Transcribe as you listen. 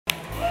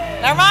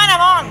Never mind,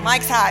 I'm on.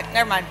 Mike's hot.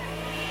 Never mind.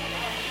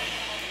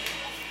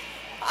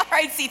 All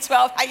right,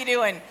 C12, how you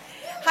doing?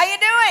 How you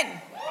doing?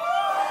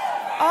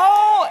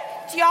 Oh,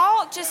 do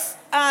y'all just,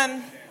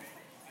 I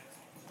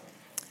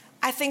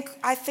think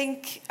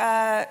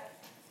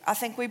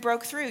we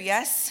broke through,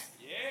 yes?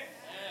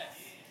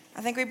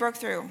 I think we broke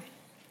through.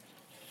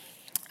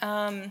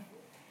 I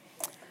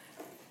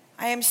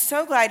am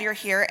so glad you're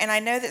here, and I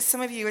know that some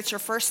of you, it's your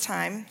first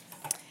time,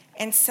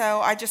 and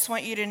so I just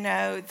want you to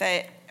know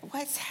that,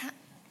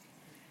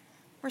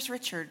 where's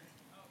Richard?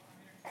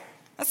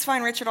 That's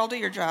fine, Richard, I'll do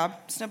your job.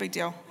 It's no big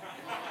deal.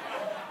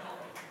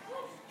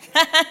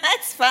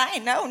 That's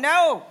fine,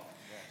 no.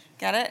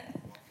 Got it?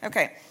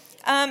 Okay.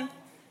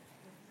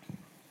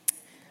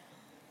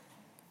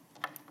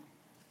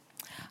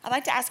 I'd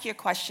like to ask you a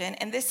question,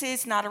 and this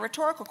is not a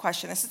rhetorical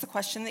question. This is a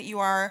question that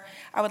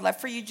I would love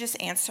for you to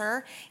just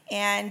answer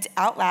and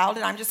out loud,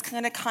 and I'm just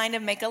going to kind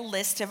of make a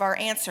list of our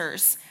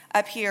answers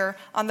up here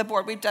on the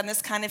board. We've done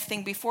this kind of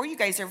thing before. You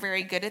guys are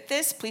very good at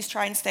this. Please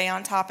try and stay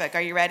on topic.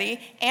 Are you ready?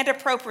 And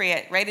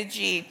appropriate, rated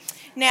G.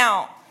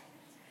 Now,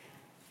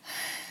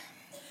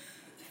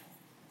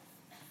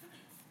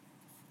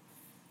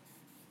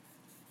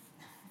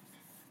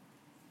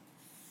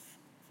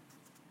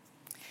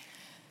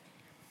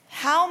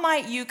 how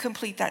might you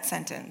complete that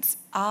sentence?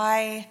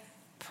 I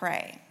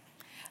pray.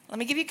 Let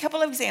me give you a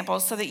couple of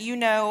examples so that you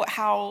know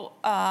how,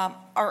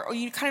 or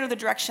you kind of know the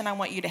direction I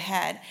want you to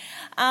head.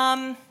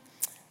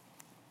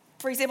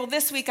 For example,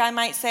 this week I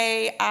might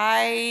say,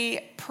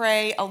 I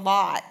pray a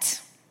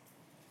lot.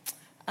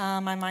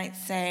 I might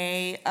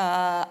say,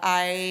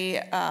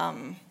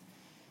 I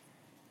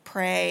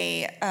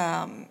pray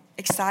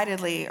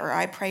excitedly, or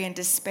I pray in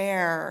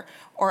despair,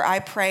 or I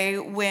pray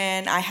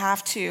when I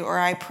have to, or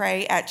I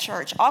pray at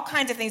church. All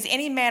kinds of things,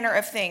 any manner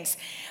of things.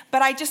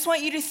 But I just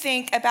want you to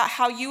think about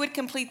how you would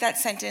complete that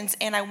sentence,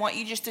 and I want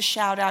you just to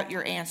shout out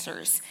your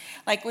answers.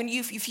 Like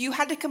if you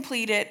had to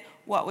complete it,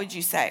 what would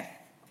you say?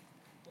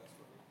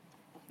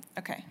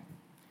 Okay.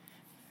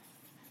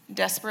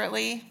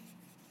 Desperately.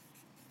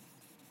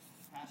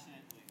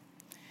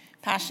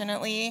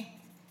 Passionately.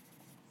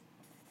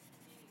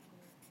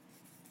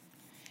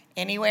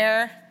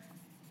 Anywhere.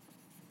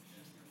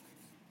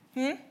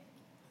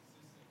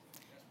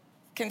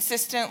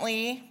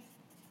 Consistently.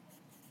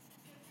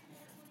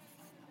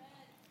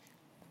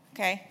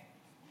 Okay.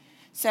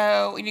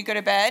 So when you go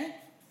to bed,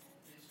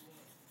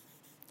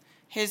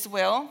 His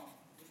will.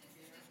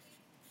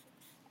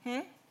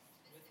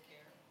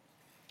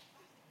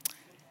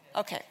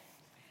 Okay.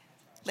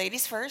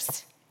 Ladies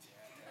first.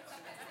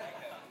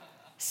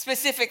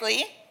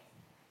 Specifically.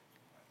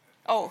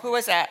 Oh, who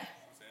was that?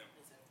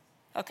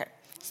 Okay.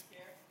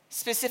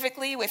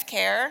 Specifically with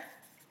care.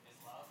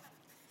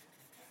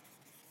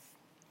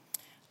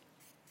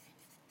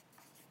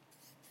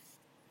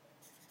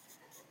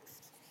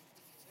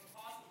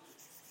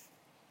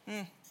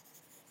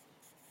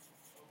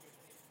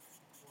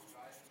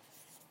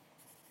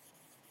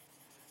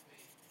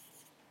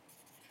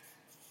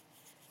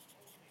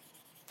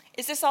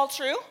 Is this all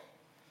true?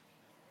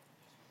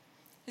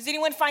 Does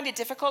anyone find it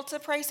difficult to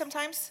pray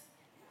sometimes?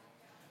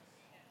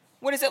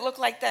 What does it look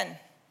like then?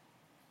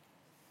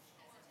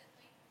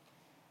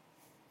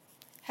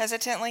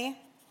 Hesitantly?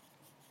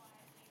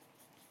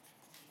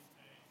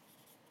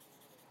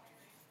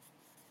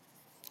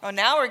 Oh,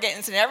 now we're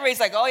getting to everybody's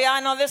like, oh yeah,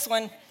 I know this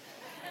one.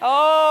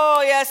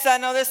 Oh yes, I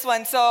know this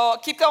one. So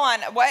keep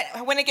going.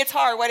 When it gets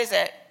hard, what is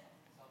it?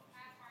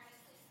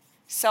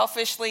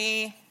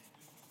 Selfishly,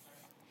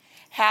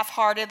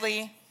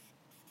 half-heartedly.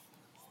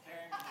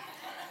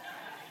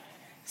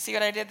 See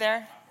what I did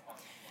there?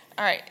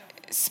 All right.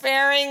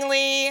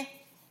 Sparingly.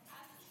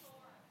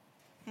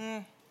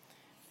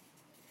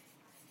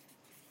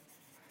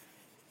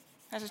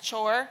 As a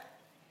chore.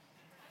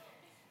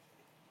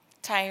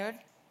 Tired.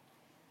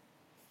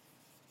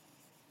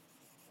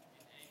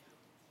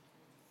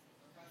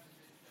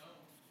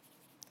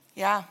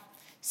 Yeah.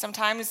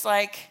 Sometimes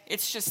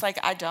it's just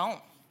I don't.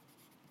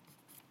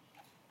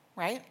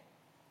 Right?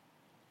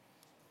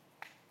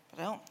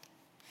 I don't.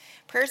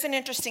 Prayer's an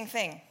interesting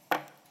thing.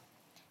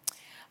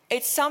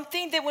 It's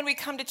something that when we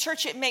come to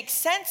church, it makes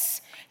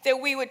sense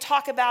that we would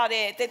talk about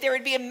it, that there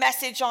would be a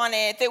message on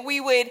it, that we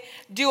would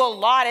do a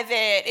lot of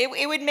it.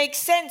 It would make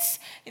sense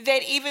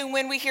that even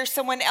when we hear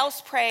someone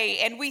else pray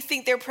and we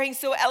think they're praying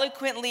so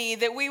eloquently,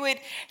 that we would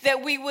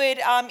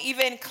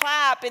even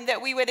clap and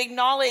that we would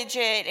acknowledge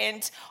it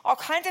and all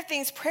kinds of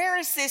things. Prayer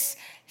is this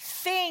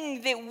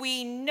thing that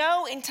we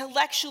know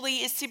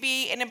intellectually is to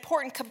be an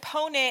important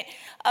component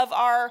of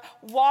our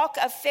walk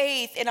of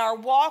faith and our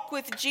walk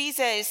with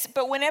Jesus.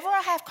 But whenever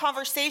I have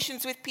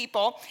conversations with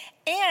people,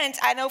 and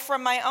I know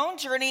from my own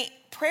journey,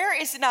 prayer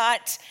is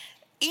not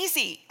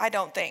easy, I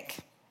don't think.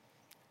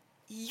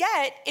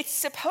 Yet, it's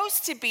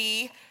supposed to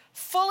be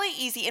fully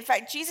easy. In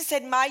fact, Jesus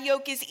said, my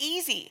yoke is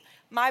easy,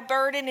 my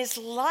burden is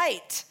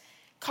light.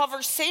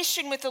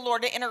 Conversation with the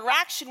Lord, the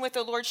interaction with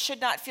the Lord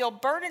should not feel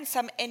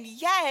burdensome. And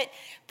yet,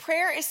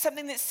 prayer is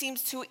something that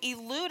seems to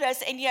elude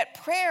us. And yet,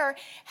 prayer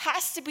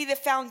has to be the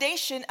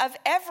foundation of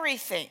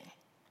everything.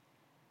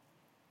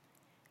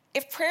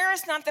 If prayer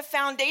is not the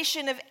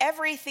foundation of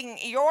everything,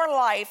 your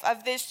life,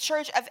 of this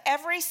church, of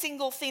every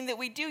single thing that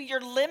we do, you're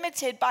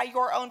limited by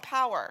your own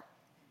power.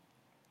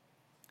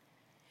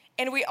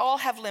 And we all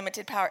have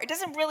limited power. It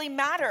doesn't really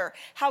matter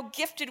how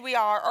gifted we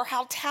are or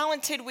how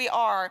talented we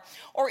are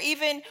or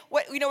even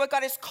what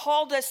God has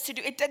called us to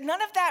do.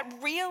 None of that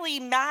really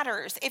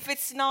matters if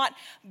it's not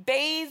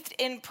bathed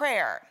in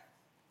prayer.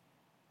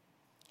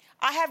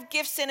 I have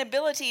gifts and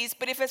abilities,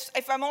 but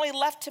if I'm only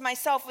left to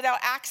myself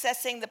without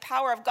accessing the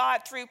power of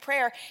God through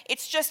prayer,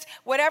 it's just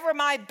whatever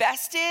my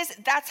best is,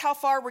 that's how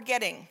far we're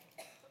getting.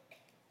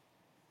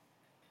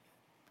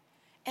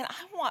 And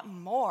I want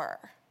more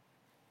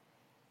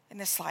in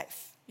this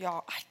life,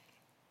 y'all.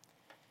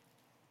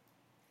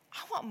 I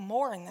want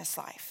more in this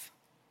life.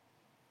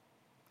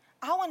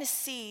 I want to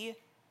see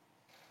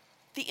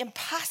the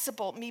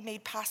impossible be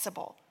made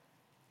possible.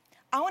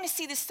 I want to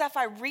see the stuff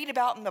I read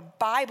about in the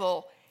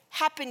Bible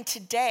happen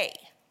today.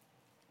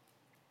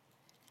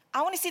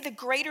 I want to see the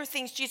greater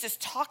things Jesus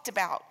talked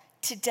about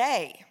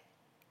today.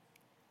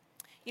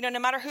 No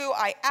matter who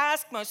I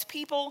ask, most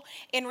people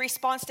in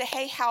response to,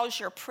 hey, how's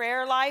your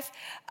prayer life?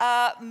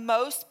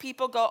 Most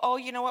people go, oh,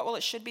 you know what? Well,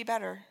 it should be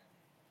better.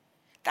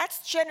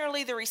 That's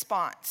generally the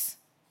response.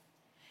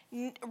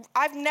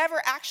 I've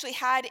never actually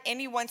had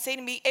anyone say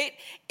to me,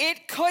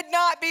 it could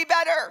not be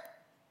better.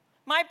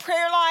 My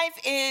prayer life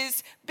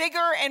is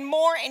bigger and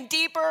more and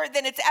deeper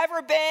than it's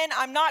ever been.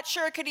 I'm not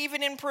sure it could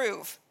even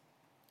improve.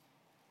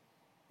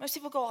 Most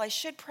people go, well, I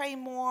should pray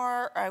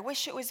more, or I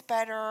wish it was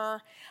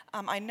better.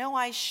 I know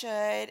I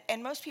should.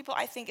 And most people,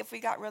 I think, if we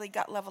got really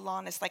gut level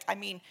honest,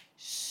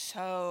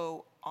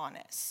 so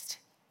honest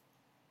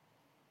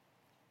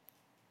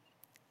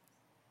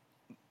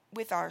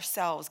with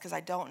ourselves, because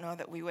I don't know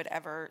that we would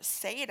ever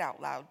say it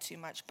out loud too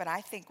much, but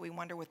I think we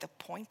wonder what the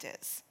point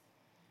is.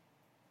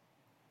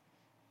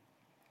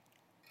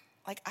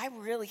 I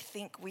really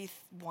think we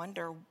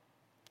wonder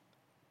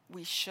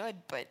we should,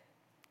 but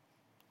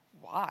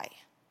why?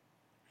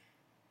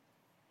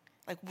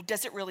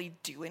 Does it really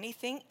do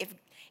anything?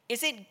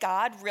 Isn't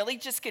God really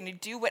just going to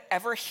do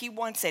whatever he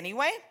wants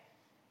anyway?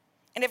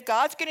 And if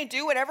God's going to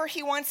do whatever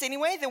he wants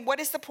anyway, then what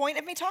is the point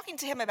of me talking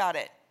to him about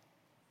it?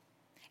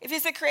 If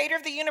he's the creator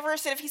of the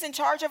universe and if he's in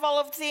charge of all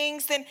of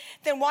things, then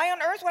why on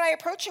earth would I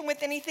approach him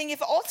with anything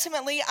if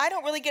ultimately I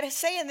don't really get a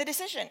say in the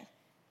decision?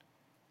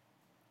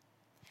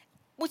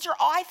 Which are,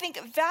 I think,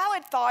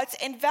 valid thoughts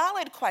and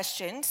valid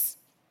questions.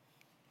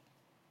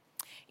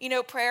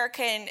 Prayer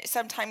can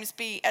sometimes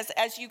be,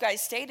 as you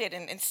guys stated,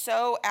 and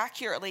so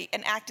accurately,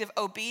 an act of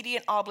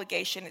obedient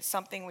obligation. It's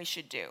something we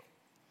should do.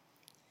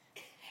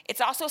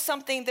 It's also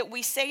something that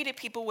we say to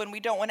people when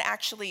we don't want to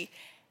actually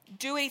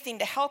do anything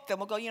to help them.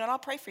 We'll go, I'll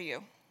pray for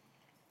you.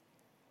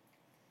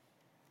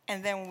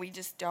 And then we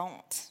just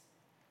don't.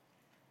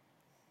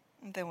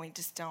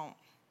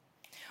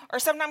 Or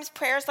sometimes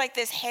prayers like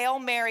this Hail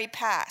Mary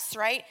pass,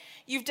 right?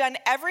 You've done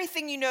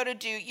everything you know to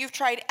do. You've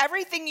tried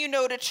everything you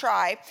know to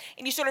try.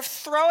 And you sort of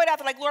throw it out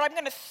there Lord, I'm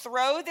going to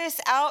throw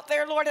this out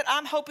there, Lord, and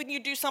I'm hoping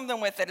you do something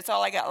with it. It's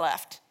all I got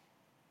left.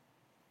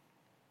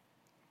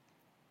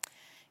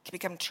 It can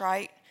become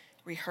trite,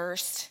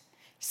 rehearsed.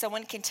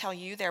 Someone can tell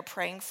you they're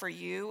praying for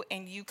you,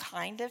 and you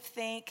kind of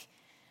think,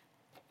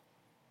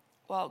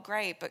 well,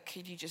 great, but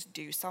could you just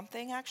do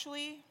something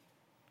actually?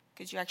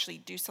 Could you actually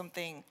do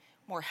something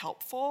more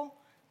helpful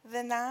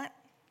than that?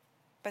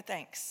 But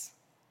thanks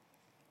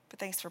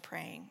for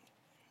praying.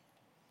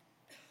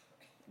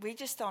 We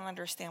just don't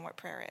understand what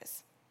prayer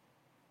is.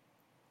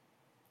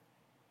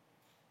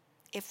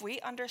 If we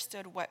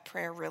understood what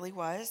prayer really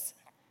was,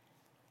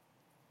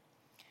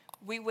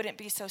 we wouldn't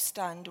be so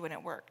stunned when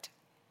it worked.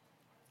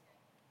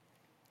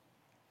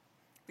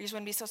 We just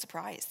wouldn't be so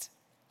surprised.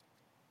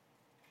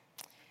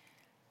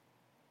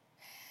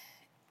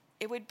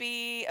 It would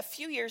be a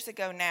few years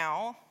ago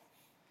now,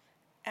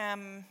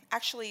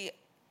 actually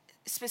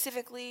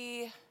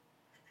specifically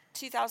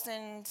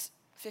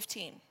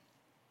 2015.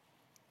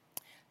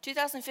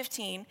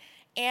 2015,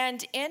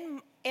 and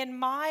in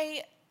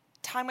my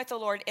time with the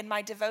Lord, in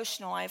my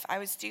devotional life, I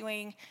was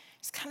doing,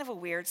 it's kind of a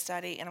weird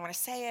study, and I'm going to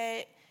say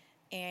it,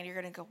 and you're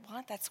going to go,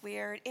 what? That's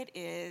weird. It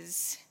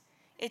is.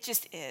 It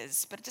just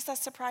is. But does that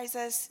surprise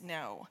us?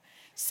 No.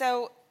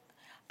 So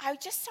I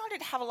just started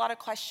to have a lot of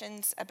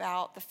questions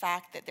about the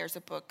fact that there's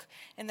a book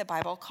in the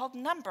Bible called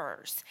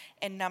Numbers.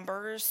 And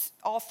numbers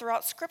all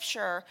throughout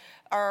Scripture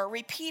are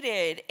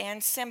repeated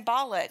and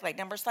symbolic, like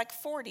numbers like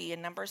 40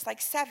 and numbers like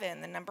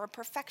 7, the number of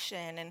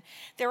perfection. And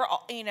they were,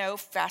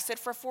 fasted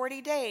for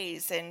 40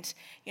 days and,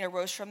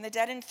 rose from the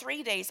dead in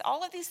 3 days.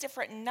 All of these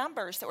different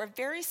numbers that were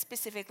very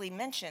specifically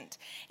mentioned.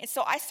 And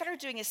so I started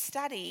doing a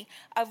study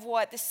of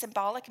what the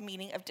symbolic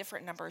meaning of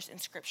different numbers in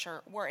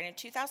Scripture were. And in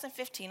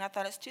 2015, I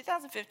thought it's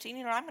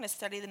 2015, I'm going to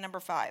study the number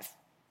 5.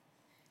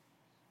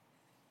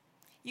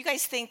 You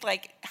guys think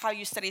how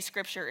you study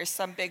Scripture is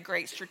some big,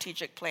 great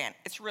strategic plan.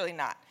 It's really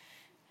not.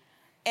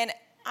 And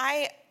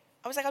I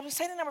was like, I'll just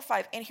say the number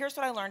 5. And here's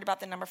what I learned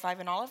about the number 5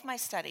 in all of my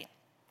study.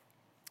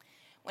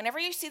 Whenever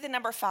you see the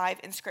number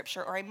 5 in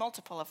Scripture, or a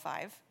multiple of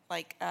 5,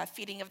 like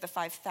feeding of the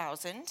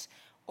 5,000,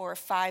 or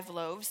 5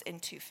 loaves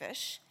and 2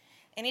 fish.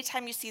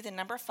 Anytime you see the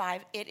number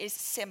 5, it is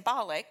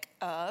symbolic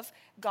of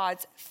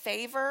God's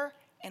favor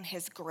and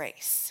his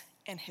grace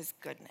and his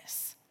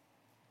goodness.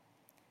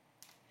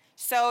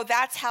 So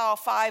that's how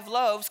 5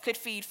 loaves could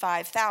feed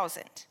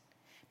 5,000,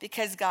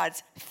 because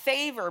God's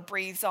favor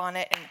breathes on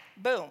it and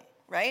boom,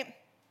 right?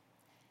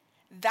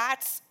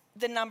 That's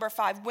the number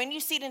 5. When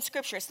you see it in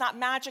Scripture, it's not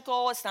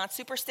magical, it's not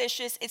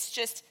superstitious, it's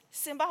just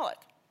symbolic.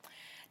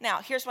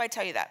 Now, here's why I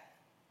tell you that.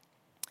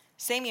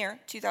 Same year,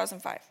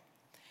 2005.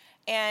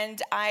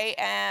 And I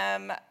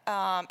am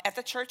at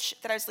the church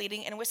that I was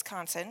leading in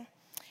Wisconsin,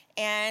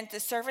 and the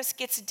service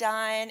gets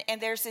done, and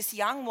there's this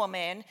young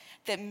woman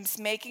that's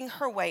making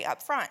her way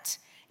up front.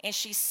 And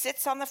she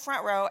sits on the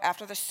front row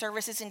after the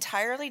service is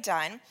entirely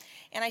done.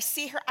 And I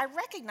see her, I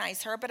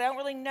recognize her, but I don't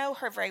really know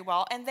her very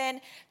well. And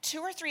then 2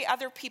 or 3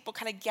 other people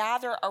kind of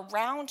gather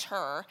around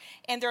her,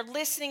 and they're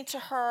listening to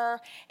her.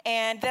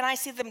 And then I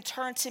see them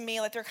turn to me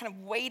like they're kind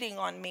of waiting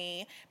on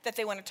me, that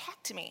they want to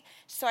talk to me.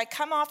 So I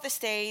come off the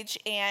stage,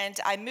 and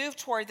I move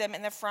toward them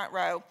in the front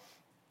row.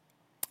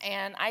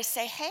 And I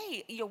say,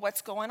 hey,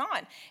 what's going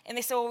on? And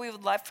they say, well, we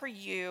would love for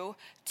you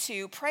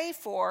to pray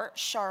for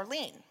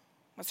Charlene,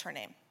 was her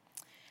name.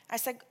 I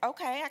said,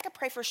 okay, I could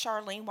pray for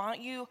Charlene. Why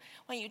don't you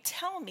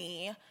tell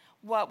me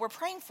what we're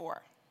praying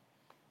for?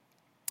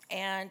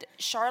 And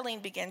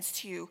Charlene begins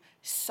to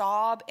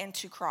sob and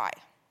to cry.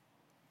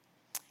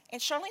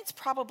 And Charlene's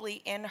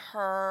probably in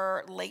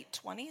her late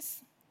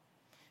 20s.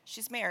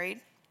 She's married.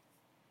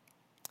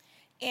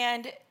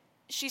 And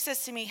she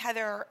says to me,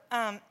 Heather,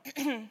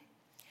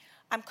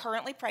 I'm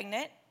currently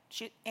pregnant,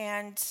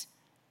 and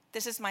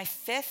this is my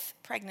 5th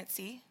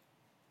pregnancy,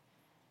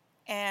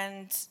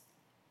 and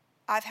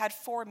I've had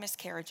 4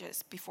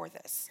 miscarriages before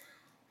this.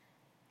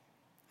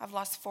 I've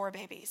lost 4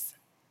 babies.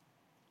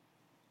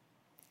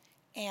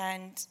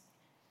 And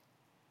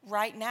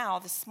right now,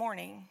 this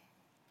morning,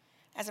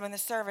 as I'm in the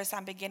service,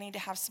 I'm beginning to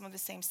have some of the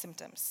same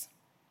symptoms.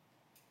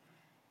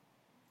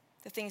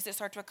 The things that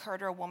start to occur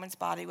to a woman's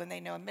body when they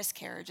know a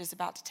miscarriage is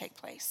about to take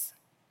place.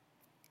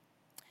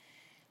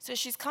 So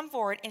she's come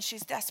forward, and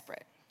she's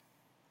desperate,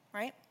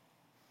 right?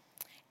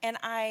 And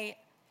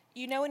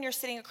when you're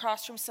sitting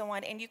across from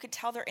someone and you could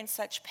tell they're in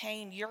such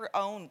pain, your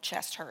own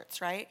chest hurts,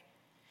 right?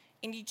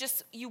 And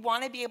you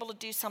want to be able to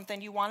do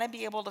something. You want to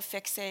be able to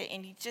fix it,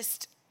 and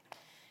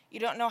you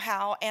don't know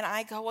how. And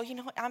I go, well,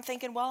 what? I'm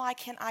thinking, well, I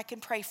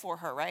can pray for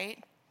her,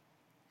 right?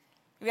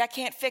 Maybe I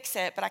can't fix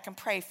it, but I can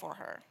pray for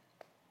her.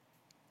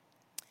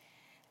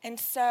 And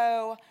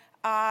so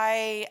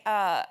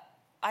I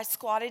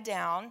squatted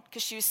down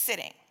because she was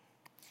sitting,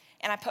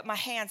 and I put my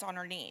hands on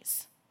her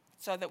knees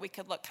so that we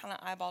could look kind of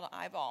eyeball to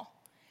eyeball.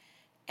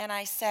 And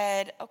I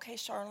said, okay,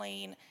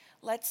 Charlene,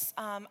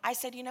 I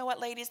said, you know what,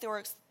 ladies, there were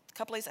a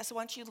couple ladies. I said,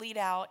 why don't you lead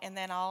out, and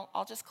then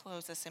I'll just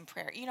close this in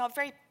prayer.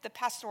 The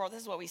pastoral,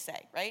 this is what we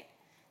say, right?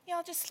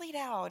 I'll just lead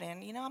out,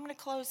 and, I'm going to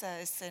close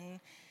this, and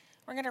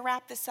we're going to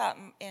wrap this up,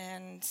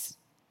 and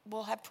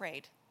we'll have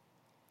prayed.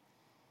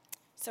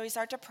 So we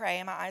start to pray,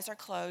 and my eyes are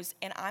closed,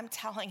 and I'm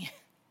telling you,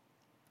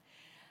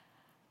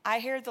 I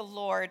hear the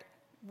Lord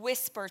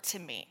whisper to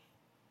me,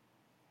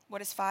 what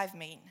does 5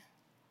 mean?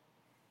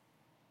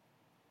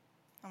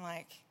 I'm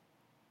like,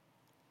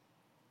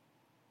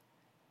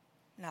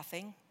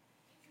 nothing.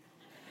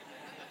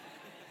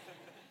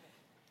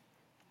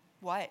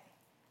 What?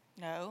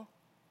 No.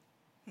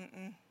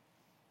 Mm-mm.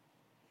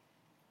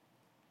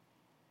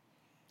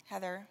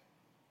 Heather,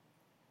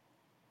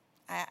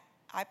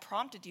 I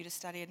prompted you to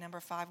study at number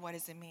 5. What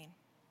does it mean?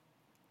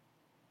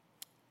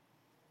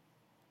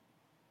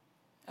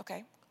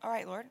 Okay. All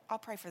right, Lord, I'll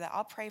pray for that.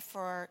 I'll pray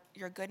for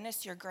your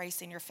goodness, your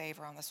grace, and your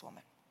favor on this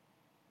woman.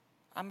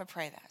 I'm going to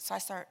pray that. So I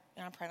start,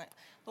 I'm praying,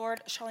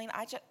 Lord, Charlene,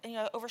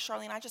 over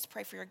Charlene, I just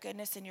pray for your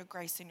goodness and your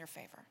grace and your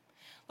favor.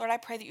 Lord, I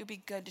pray that you would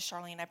be good to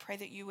Charlene. I pray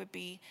that you would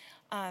be,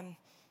 I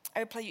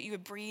would pray that you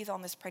would breathe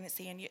on this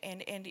pregnancy, and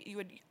you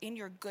would, in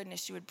your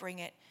goodness, you would bring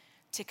it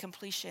to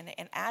completion.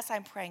 And as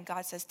I'm praying,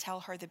 God says,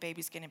 tell her the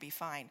baby's going to be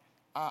fine.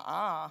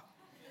 No.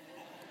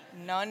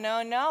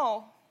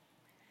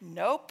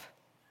 Nope.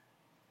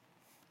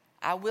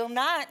 I will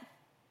not.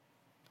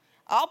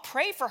 I'll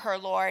pray for her,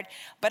 Lord,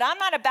 but I'm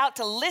not about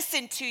to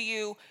listen to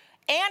you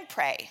and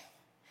pray.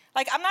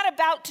 I'm not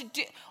about to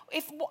do,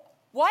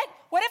 what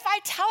if I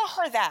tell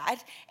her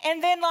that,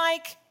 and then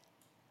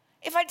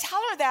if I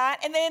tell her that,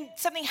 and then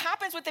something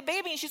happens with the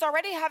baby and she's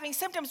already having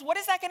symptoms, what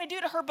is that going to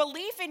do to her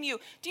belief in you?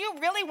 Do you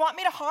really want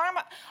me to harm,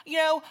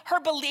 her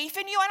belief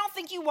in you? I don't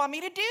think you want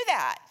me to do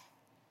that.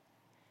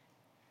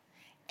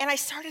 And I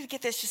started to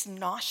get this just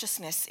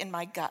nauseousness in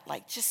my gut,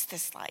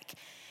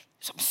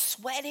 so I'm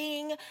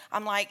sweating.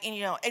 I'm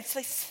it's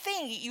this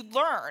thing you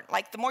learn.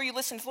 The more you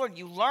listen to the Lord,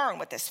 you learn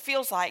what this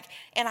feels like.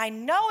 And I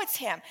know it's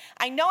him.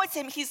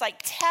 He's like,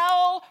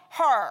 tell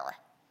her.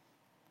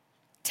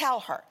 Tell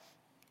her.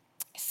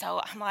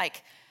 So I'm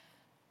like,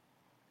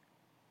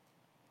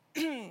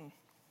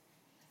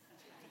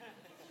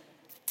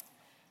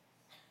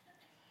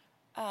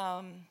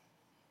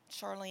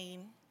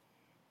 Charlene,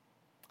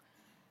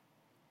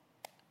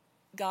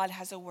 God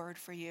has a word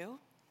for you.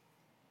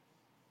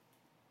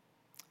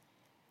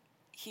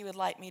 he would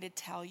like me to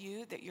tell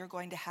you that you're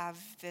going to have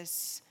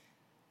this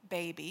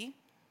baby.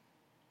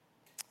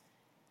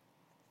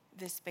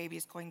 This baby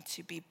is going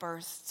to be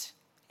birthed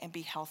and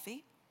be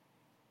healthy.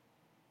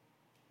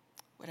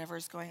 Whatever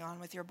is going on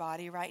with your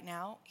body right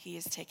now, he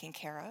is taking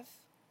care of.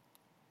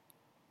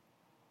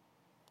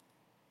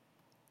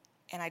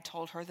 And I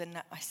told her,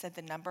 I said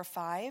the number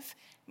 5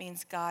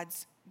 means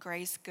God's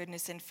grace,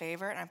 goodness, and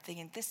favor. And I'm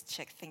thinking, this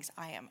chick thinks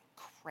I am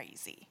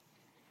crazy.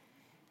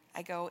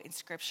 I go, in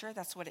Scripture,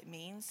 that's what it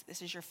means.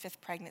 This is your 5th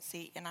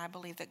pregnancy, and I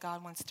believe that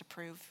God wants to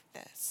prove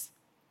this.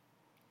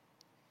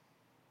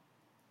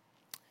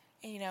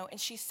 And,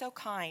 and she's so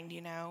kind,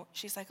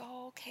 She's like,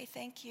 oh, okay,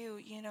 thank you,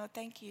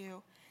 thank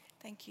you.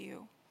 Thank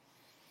you.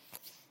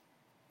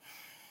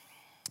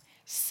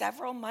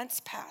 Several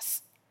months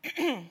pass.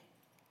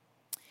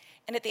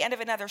 And at the end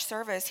of another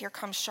service, here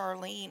comes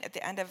Charlene at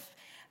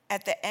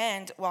the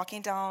end,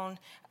 walking down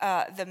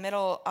the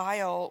middle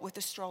aisle with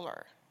a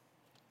stroller.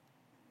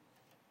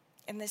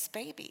 And this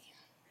baby.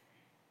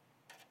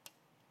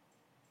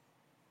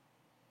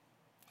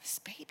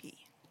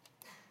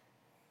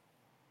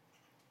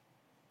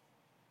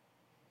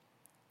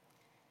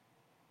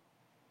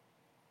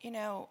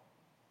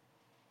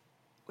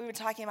 We were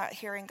talking about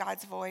hearing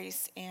God's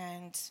voice,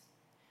 and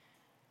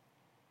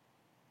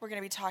we're going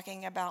to be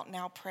talking about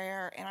now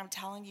prayer. And I'm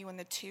telling you, when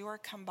the two are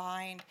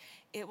combined,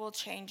 it will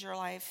change your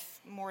life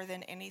more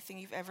than anything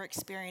you've ever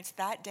experienced.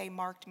 That day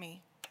marked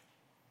me.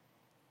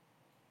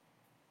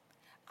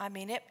 I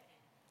mean,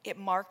 it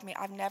marked me.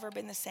 I've never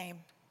been the same.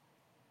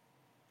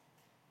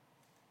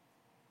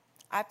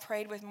 I've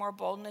prayed with more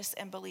boldness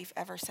and belief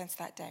ever since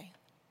that day.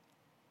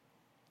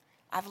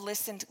 I've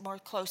listened more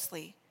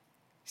closely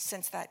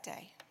since that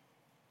day.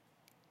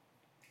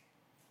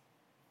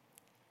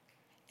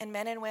 And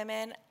men and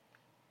women,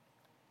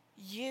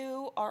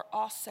 you are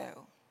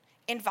also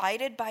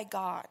invited by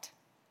God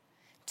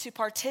to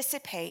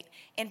participate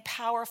in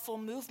powerful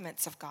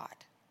movements of God.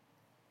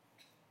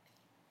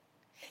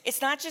 It's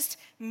not just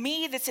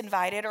me that's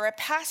invited or a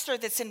pastor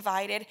that's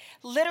invited.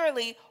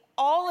 Literally,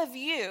 all of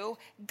you,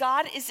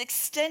 God is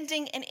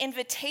extending an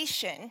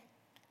invitation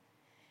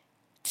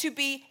to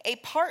be a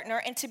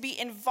partner and to be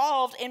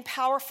involved in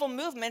powerful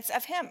movements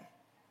of Him.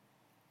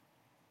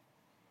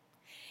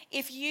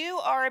 If you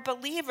are a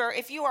believer,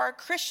 if you are a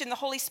Christian, the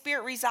Holy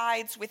Spirit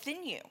resides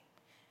within you.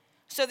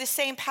 So the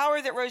same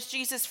power that rose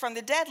Jesus from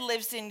the dead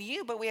lives in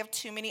you, but we have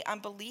too many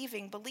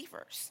unbelieving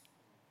believers.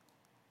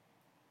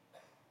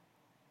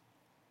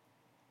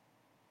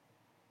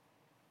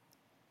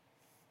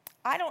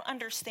 I don't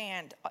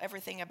understand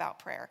everything about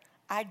prayer.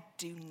 I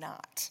do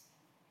not.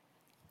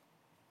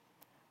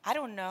 I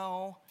don't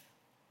know.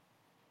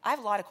 I have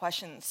a lot of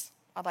questions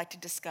I'd like to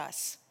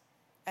discuss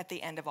at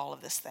the end of all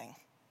of this thing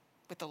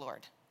with the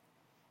Lord.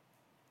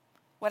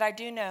 What I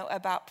do know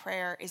about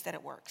prayer is that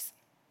it works.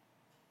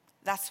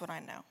 That's what I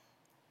know.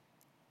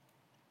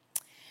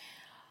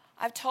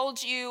 I've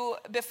told you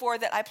before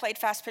that I played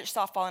fast pitch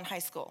softball in high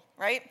school,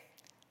 right?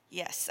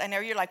 Yes, I know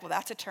you're like, well,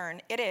 that's a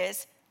turn. It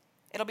is.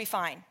 It'll be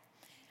fine.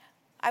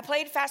 I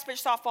played fast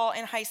pitch softball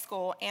in high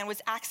school and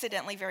was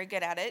accidentally very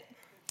good at it.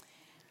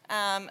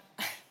 I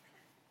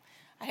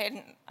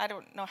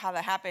don't know how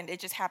that happened. It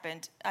just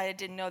happened. I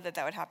didn't know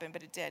that would happen,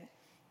 but it did.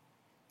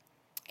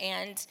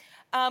 And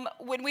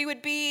when we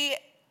would be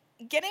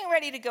getting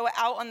ready to go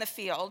out on the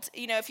field,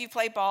 if you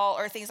play ball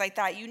or things like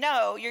that,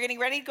 you're getting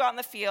ready to go out on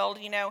the field,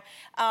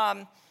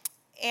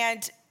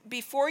 and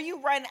before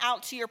you run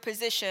out to your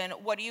position,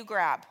 what do you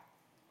grab?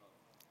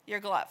 Your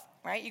glove,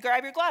 right? You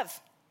grab your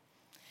glove.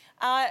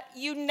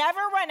 You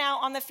never run out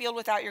on the field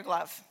without your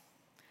glove.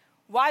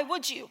 Why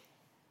would you?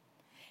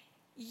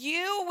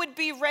 You would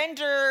be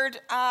rendered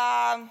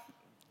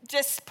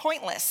just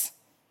pointless.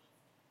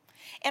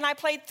 And I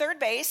played third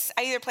base.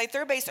 I either played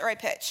third base or I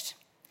pitched.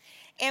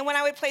 And when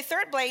I would play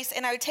third base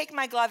and I would take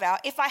my glove out,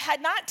 if I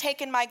had not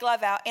taken my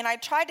glove out and I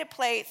tried to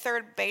play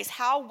third base,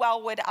 how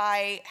well would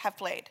I have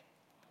played?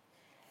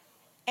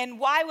 And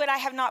why would I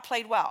have not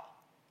played well?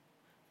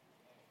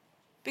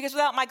 Because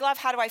without my glove,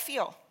 how do I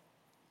feel?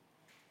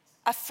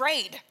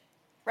 Afraid,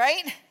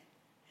 right?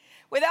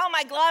 Without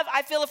my glove,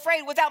 I feel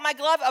afraid. Without my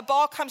glove, a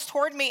ball comes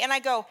toward me and I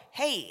go,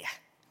 hey,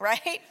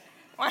 right?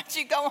 Why don't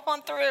you go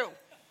on through?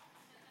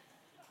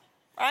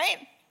 Right?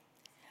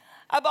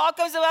 A ball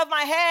goes above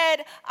my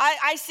head.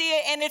 I see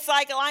it and it's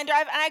like a line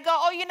drive. And I go,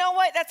 oh, you know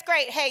what? That's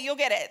great. Hey, you'll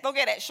get it. They'll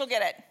get it. She'll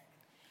get it.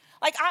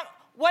 Like,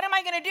 what am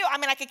I going to do? I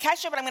mean, I could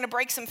catch it, but I'm going to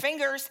break some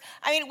fingers.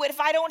 I mean, if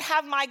I don't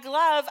have my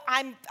glove,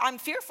 I'm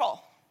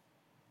fearful.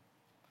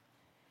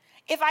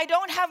 If I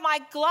don't have my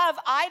glove,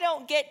 I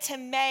don't get to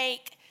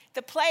make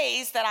the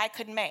plays that I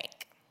could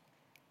make.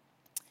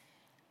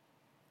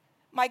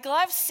 My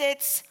glove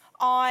sits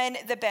on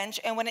the bench,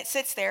 and when it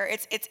sits there,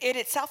 it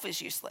itself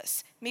is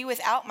useless. Me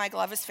without my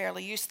glove is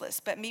fairly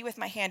useless, but me with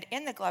my hand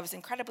in the glove is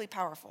incredibly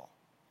powerful.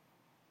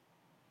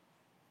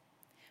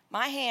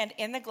 My hand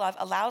in the glove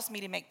allows me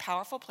to make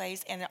powerful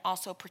plays, and it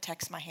also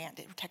protects my hand.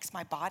 It protects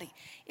my body.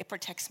 It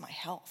protects my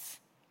health.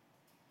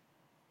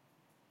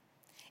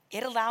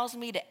 It allows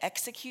me to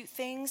execute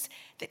things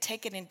that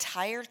take an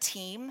entire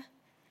team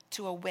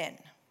to a win.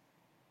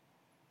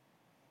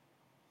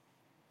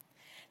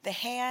 The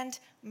hand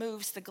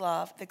moves the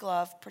glove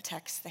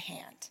protects the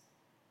hand.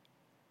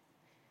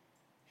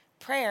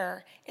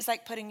 Prayer is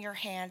like putting your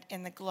hand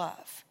in the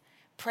glove.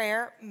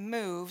 Prayer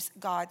moves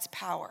God's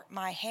power.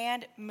 My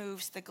hand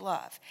moves the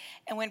glove.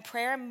 And when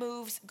prayer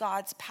moves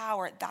God's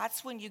power,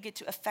 that's when you get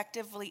to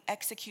effectively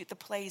execute the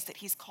plays that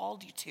he's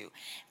called you to.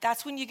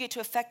 That's when you get to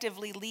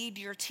effectively lead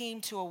your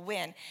team to a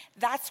win.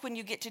 That's when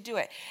you get to do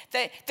it.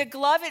 The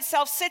glove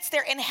itself sits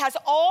there and has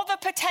all the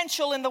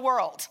potential in the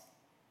world.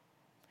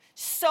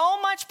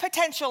 So much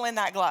potential in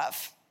that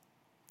glove.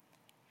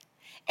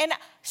 And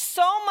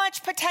so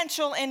much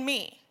potential in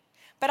me.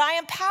 But I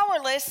am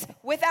powerless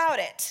without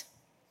it.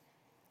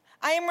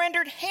 I am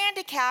rendered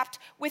handicapped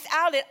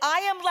without it. I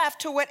am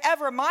left to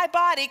whatever my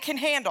body can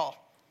handle.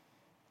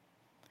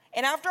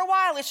 And after a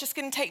while, it's just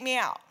going to take me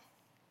out.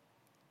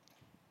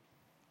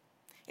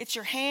 It's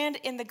your hand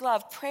in the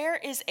glove. Prayer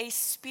is a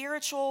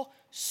spiritual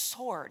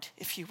sword,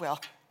 if you will.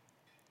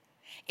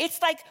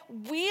 It's like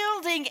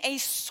wielding a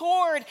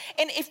sword.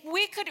 And if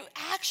we could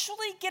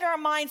actually get our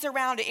minds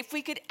around it, if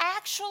we could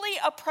actually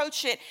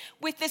approach it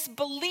with this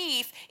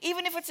belief,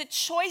 even if it's a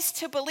choice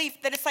to believe,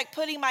 that it's like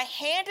putting my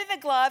hand in the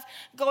glove,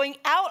 going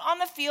out on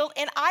the field,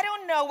 and I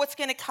don't know what's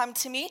going to come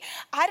to me.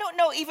 I don't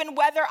know even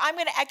whether I'm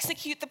going to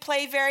execute the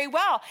play very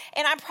well.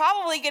 And I'm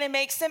probably going to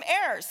make some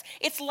errors.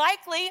 It's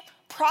likely,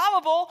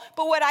 probable,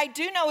 but what I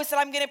do know is that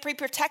I'm going to be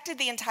protected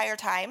the entire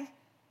time.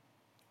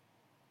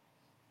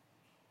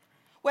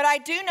 What I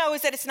do know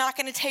is that it's not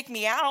going to take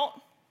me out.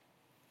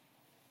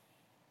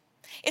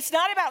 It's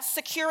not about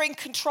securing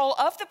control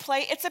of the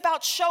play. It's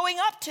about showing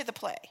up to the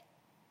play.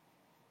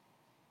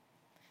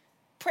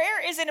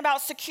 Prayer isn't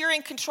about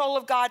securing control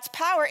of God's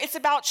power. It's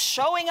about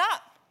showing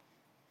up.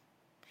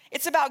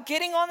 It's about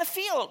getting on the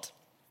field.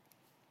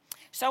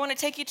 So I want to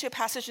take you to a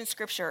passage in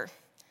Scripture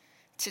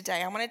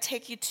today. I want to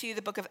take you to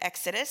the book of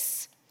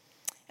Exodus.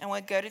 And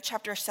we'll go to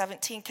chapter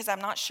 17 because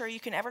I'm not sure you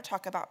can ever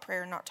talk about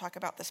prayer and not talk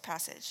about this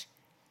passage.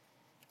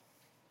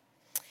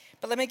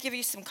 But let me give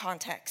you some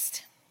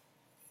context.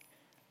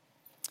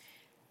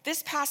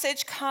 This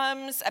passage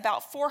comes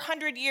about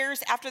 400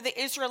 years after the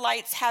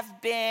Israelites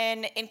have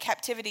been in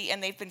captivity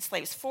and they've been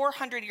slaves,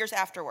 400 years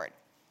afterward.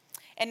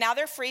 And now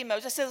they're free.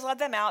 Moses has led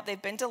them out.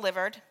 They've been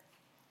delivered.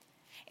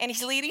 And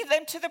he's leading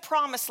them to the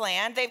promised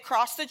land. They've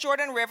crossed the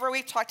Jordan River.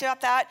 We've talked about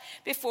that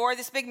before,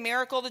 this big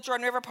miracle, the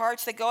Jordan River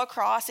parts. They go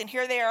across, and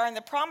here they are in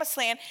the promised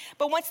land.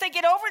 But once they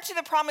get over to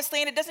the promised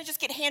land, it doesn't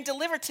just get hand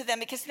delivered to them,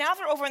 because now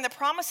they're over in the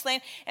promised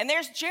land, and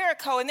there's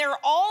Jericho, and there are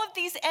all of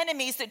these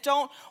enemies that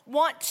don't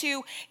want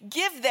to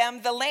give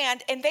them the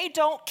land, and they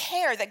don't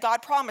care that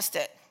God promised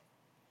it.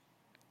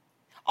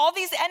 All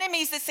these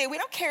enemies that say, we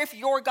don't care if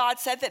your God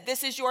said that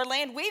this is your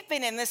land. We've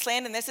been in this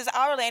land and this is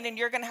our land, and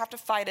you're going to have to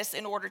fight us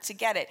in order to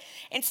get it.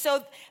 And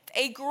so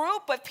a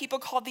group of people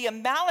called the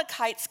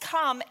Amalekites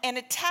come and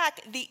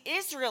attack the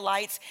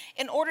Israelites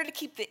in order to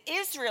keep the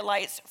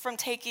Israelites from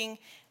taking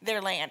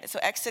their land. So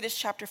Exodus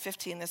chapter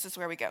 15, this is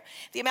where we go.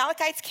 The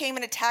Amalekites came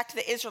and attacked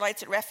the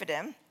Israelites at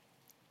Rephidim.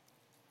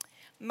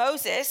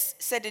 Moses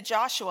said to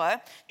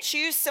Joshua,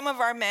 choose some of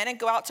our men and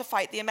go out to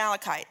fight the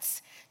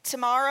Amalekites.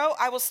 Tomorrow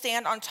I will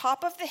stand on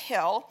top of the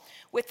hill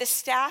with the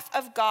staff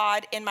of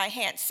God in my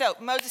hand. So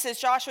Moses says,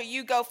 Joshua,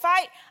 you go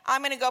fight.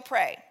 I'm going to go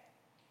pray.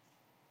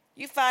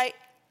 You fight,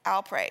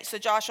 I'll pray. So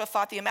Joshua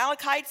fought the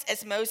Amalekites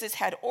as Moses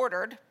had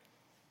ordered.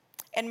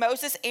 And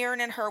Moses,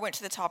 Aaron, and Hur went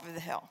to the top of the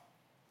hill.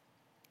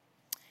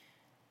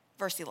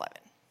 Verse 11.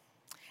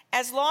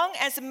 As long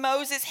as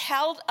Moses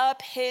held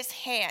up his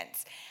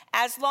hands.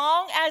 As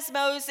long as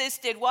Moses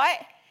did what?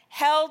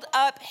 Held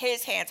up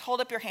his hands. Hold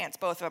up your hands,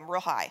 both of them,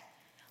 real high.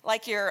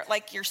 Like you're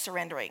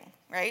surrendering,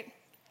 right?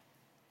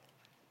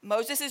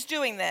 Moses is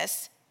doing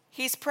this.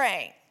 He's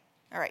praying.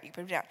 All right, you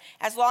put it down.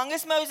 As long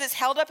as Moses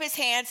held up his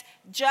hands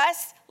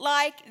just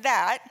like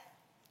that,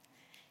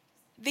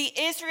 the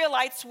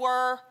Israelites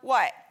were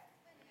what?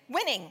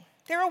 Winning.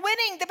 They were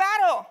winning the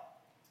battle.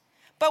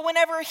 But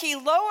whenever he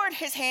lowered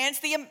his hands,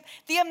 the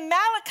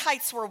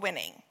Amalekites were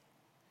winning.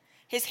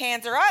 His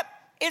hands are up,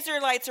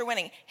 Israelites are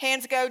winning.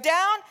 Hands go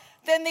down,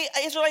 then the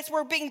Israelites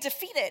were being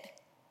defeated.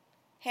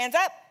 Hands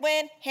up,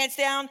 win, hands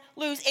down,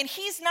 lose. And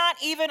he's not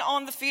even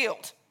on the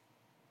field.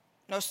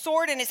 No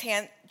sword in his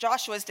hand.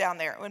 Joshua's down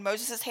there. When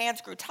Moses'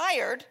 hands grew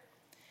tired,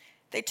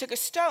 they took a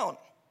stone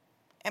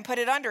and put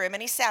it under him,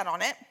 and he sat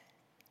on it.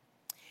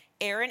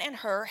 Aaron and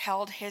Hur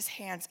held his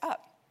hands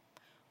up,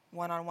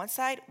 one on one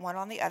side, one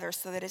on the other,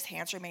 so that his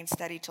hands remained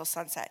steady till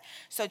sunset.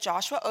 So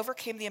Joshua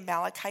overcame the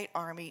Amalekite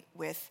army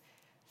with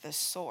the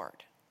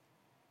sword.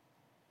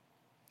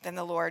 Then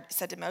the Lord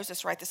said to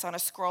Moses, write this on a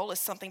scroll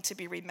as something to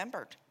be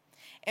remembered.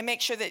 And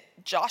make sure that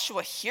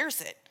Joshua hears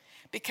it,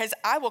 because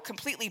I will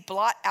completely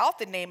blot out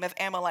the name of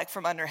Amalek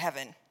from under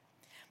heaven.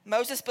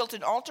 Moses built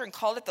an altar and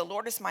called it the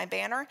Lord is my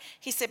banner.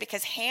 He said,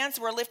 because hands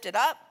were lifted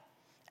up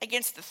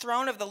against the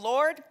throne of the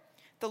Lord,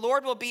 The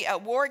Lord will be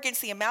at war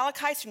against the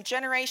Amalekites from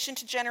generation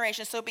to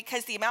generation. So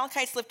because the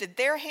Amalekites lifted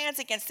their hands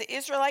against the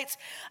Israelites,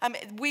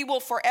 we will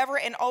forever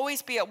and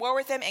always be at war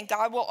with them, and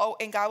God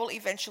will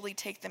eventually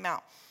take them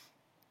out.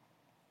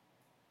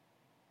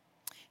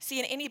 See,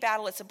 in any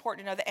battle, it's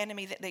important to know the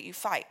enemy that you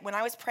fight. When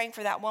I was praying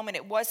for that woman,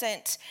 it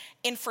wasn't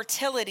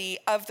infertility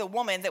of the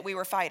woman that we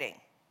were fighting.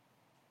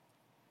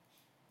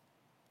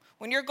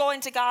 When you're going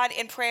to God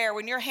in prayer,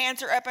 when your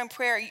hands are up in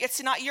prayer,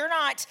 you're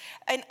not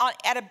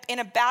in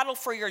a battle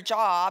for your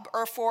job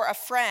or for a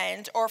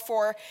friend or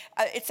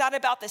it's not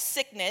about the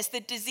sickness. The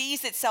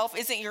disease itself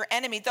isn't your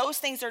enemy. Those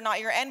things are not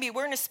your enemy.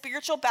 We're in a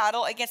spiritual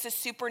battle against a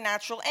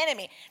supernatural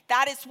enemy.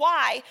 That is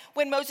why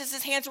when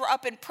Moses' hands were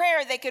up in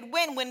prayer, they could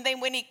win.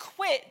 When he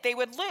quit, they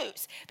would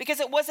lose.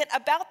 Because it wasn't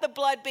about the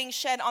blood being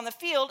shed on the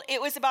field.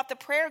 It was about the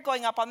prayer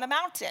going up on the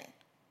mountain.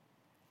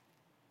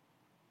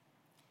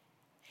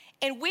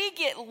 And we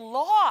get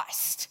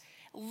lost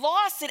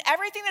in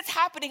everything that's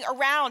happening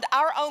around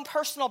our own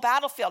personal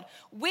battlefield.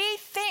 We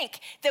think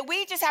that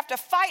we just have to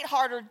fight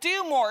harder,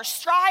 do more,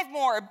 strive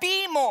more,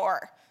 be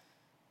more.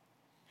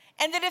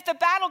 And that if the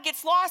battle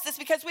gets lost, it's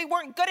because we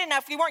weren't good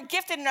enough, we weren't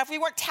gifted enough, we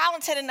weren't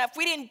talented enough,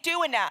 we didn't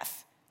do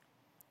enough.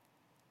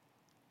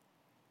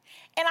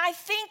 And I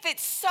think that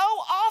so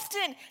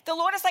often the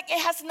Lord is like, it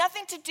has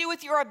nothing to do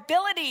with your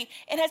ability.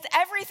 It has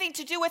everything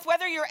to do with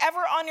whether you're ever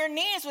on your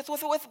knees, with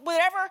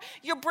whatever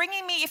you're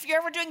bringing me, if you're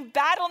ever doing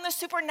battle in the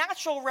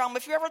supernatural realm,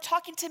 if you're ever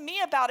talking to me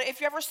about it, if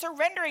you're ever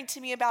surrendering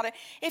to me about it,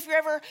 if you're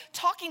ever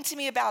talking to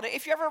me about it,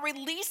 if you're ever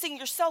releasing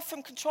yourself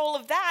from control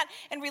of that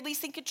and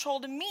releasing control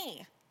to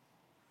me.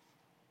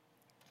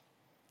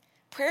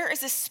 Prayer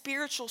is a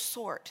spiritual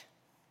sword.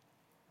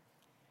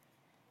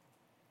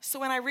 So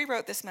when I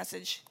rewrote this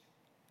message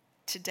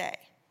today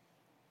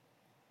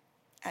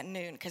at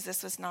noon, because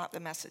this was not the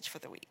message for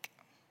the week,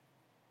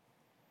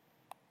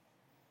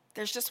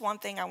 there's just one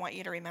thing I want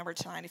you to remember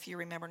tonight. If you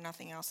remember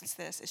nothing else, it's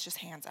this. It's just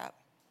hands up.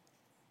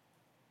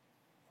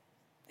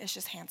 It's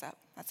just hands up.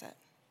 That's it.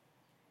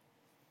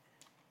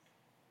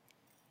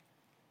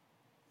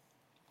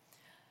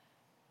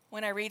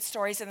 When I read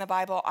stories in the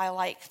Bible, I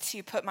like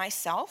to put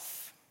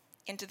myself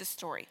into the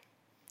story.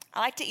 I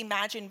like to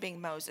imagine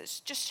being Moses.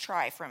 Just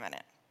try for a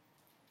minute.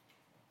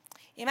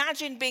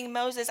 Imagine being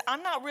Moses.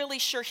 I'm not really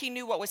sure he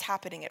knew what was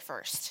happening at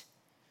first.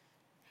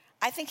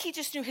 I think he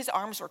just knew his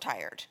arms were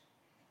tired.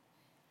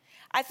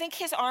 I think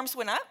his arms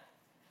went up.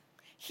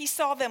 He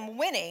saw them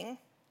winning.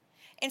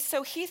 And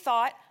so he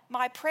thought,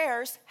 my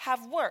prayers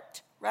have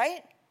worked,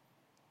 right?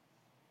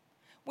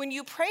 When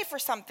you pray for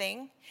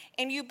something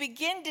and you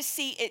begin to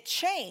see it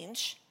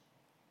change,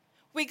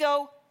 we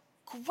go,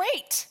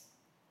 great,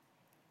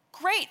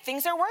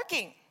 things are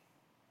working.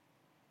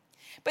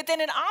 But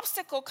then an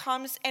obstacle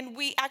comes and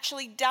we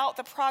actually doubt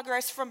the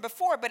progress from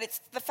before, but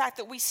it's the fact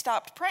that we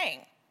stopped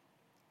praying.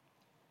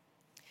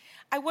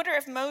 I wonder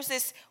if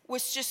Moses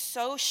was just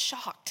so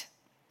shocked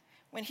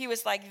when he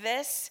was like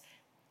this,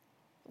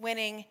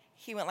 winning,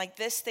 he went like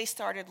this, they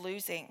started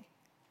losing.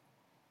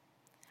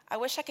 I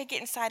wish I could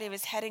get inside of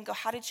his head and go,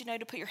 how did you know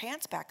to put your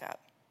hands back up?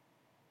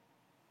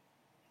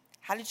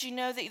 How did you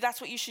know that that's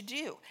what you should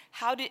do?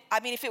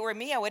 If it were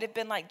me, I would have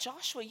been like,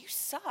 Joshua, you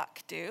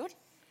suck, dude.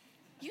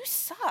 You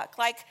suck.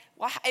 I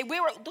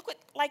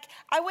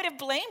would have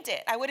blamed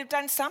it. I would have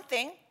done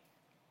something.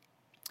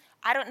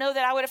 I don't know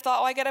that I would have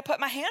thought, I got to put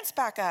my hands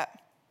back up.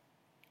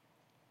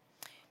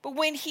 But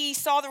when he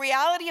saw the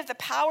reality of the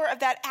power of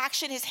that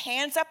action, his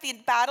hands up, the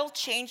battle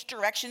changed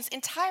directions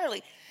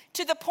entirely.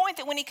 To the point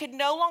that when he could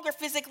no longer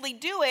physically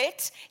do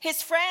it,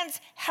 his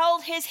friends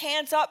held his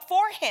hands up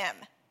for him.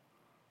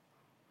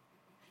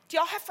 Do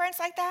y'all have friends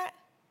like that?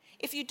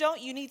 If you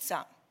don't, you need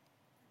some.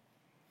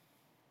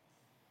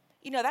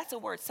 You know, that's a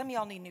word. Some of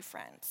y'all need new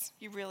friends.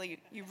 You really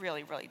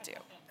do.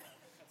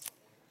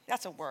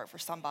 That's a word for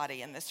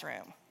somebody in this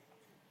room.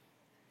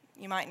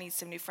 You might need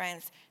some new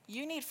friends.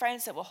 You need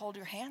friends that will hold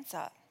your hands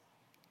up.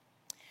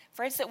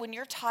 Friends that when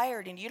you're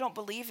tired and you don't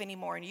believe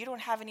anymore and you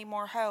don't have any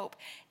more hope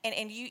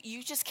and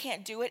you just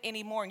can't do it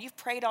anymore and you've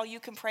prayed all you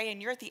can pray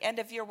and you're at the end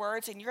of your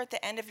words and you're at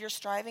the end of your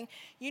striving,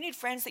 you need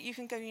friends that you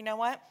can go, you know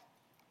what?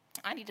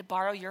 I need to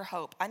borrow your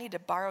hope. I need to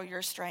borrow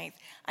your strength.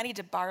 I need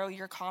to borrow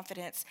your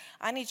confidence.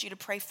 I need you to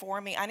pray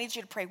for me. I need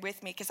you to pray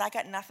with me because I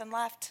got nothing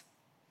left.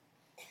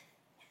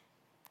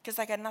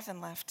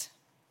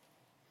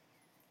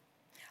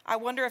 I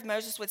wonder if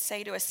Moses would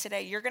say to us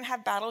today, you're going to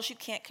have battles you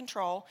can't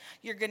control.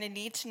 You're going to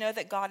need to know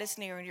that God is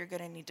near and you're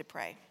going to need to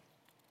pray.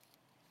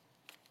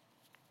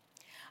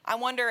 I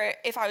wonder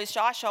if I was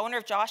Joshua, I wonder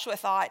if Joshua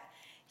thought,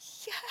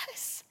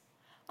 yes,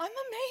 I'm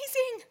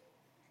amazing.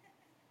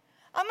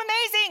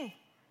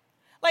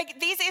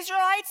 Like these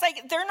Israelites,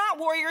 they're not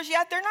warriors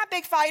yet. They're not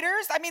big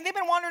fighters. They've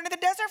been wandering in the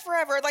desert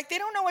forever. They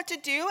don't know what to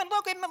do. And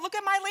look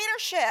at my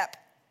leadership.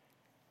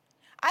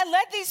 I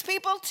led these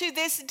people to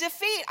this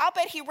defeat. I'll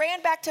bet he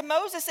ran back to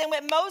Moses and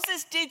went,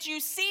 Moses, did you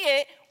see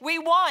it? We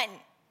won.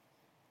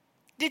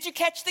 Did you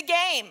catch the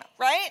game,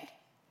 right?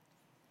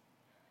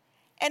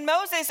 And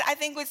Moses, I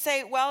think, would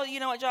say, well, you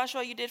know what,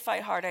 Joshua, you did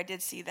fight hard. I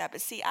did see that.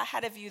 But see, I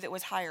had a view that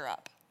was higher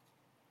up.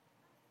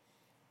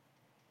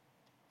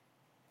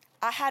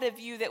 I had a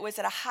view that was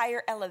at a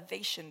higher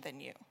elevation than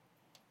you.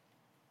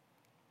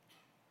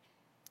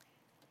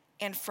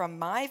 And from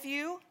my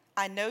view,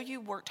 I know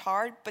you worked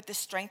hard, but the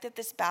strength of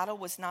this battle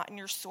was not in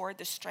your sword.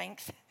 The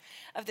strength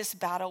of this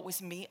battle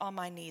was me on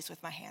my knees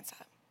with my hands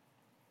up.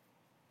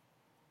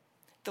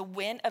 The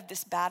win of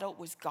this battle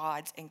was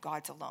God's and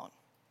God's alone.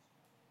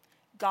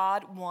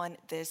 God won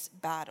this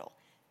battle.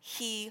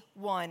 He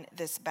won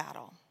this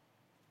battle.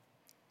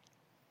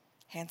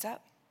 Hands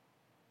up.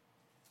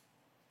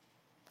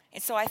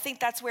 And so I think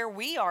that's where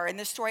we are in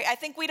this story. I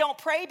think we don't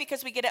pray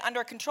because we get it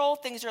under control.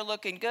 Things are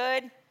looking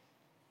good.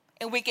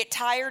 And we get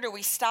tired or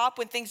we stop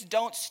when things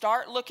don't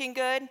start looking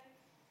good.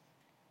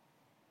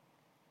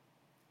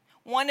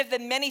 One of the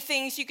many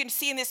things you can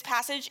see in this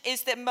passage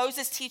is that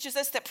Moses teaches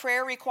us that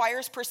prayer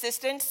requires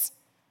persistence.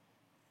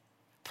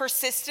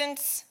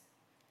 Persistence.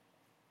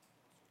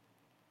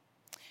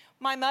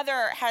 My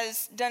mother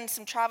has done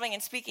some traveling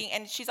and speaking,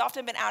 and she's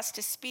often been asked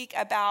to speak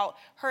about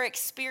her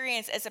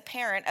experience as a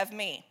parent of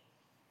me.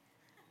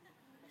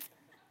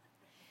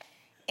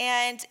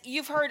 And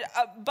you've heard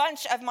a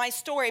bunch of my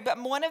story,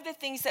 but one of the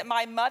things that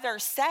my mother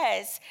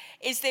says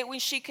is that when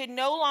she could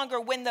no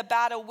longer win the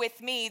battle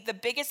with me, the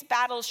biggest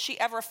battles she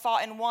ever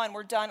fought and won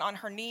were done on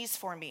her knees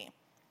for me.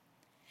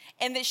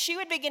 And that she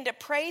would begin to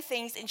pray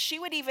things, and she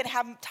would even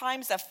have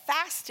times of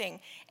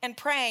fasting and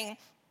praying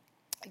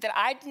that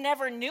I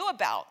never knew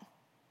about.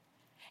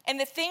 And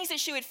the things that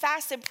she would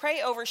fast and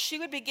pray over, she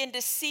would begin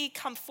to see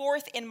come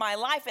forth in my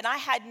life, and I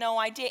had no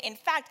idea. In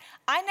fact,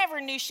 I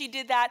never knew she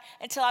did that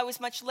until I was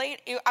much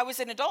later. I was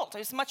an adult. It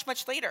was much,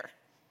 much later.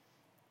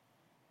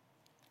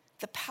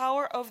 The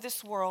power of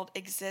this world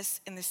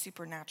exists in the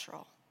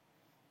supernatural.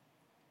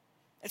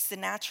 It's the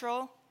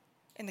natural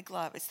in the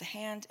glove. It's the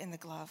hand in the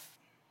glove.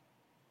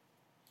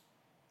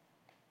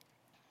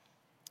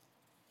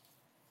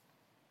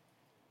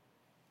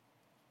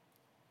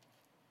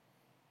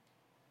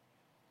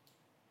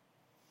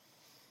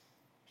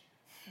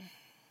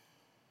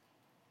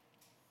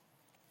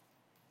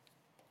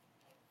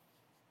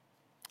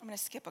 I'm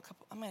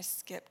going to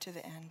skip to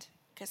the end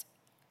because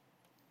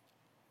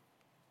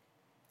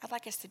I'd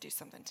like us to do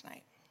something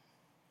tonight.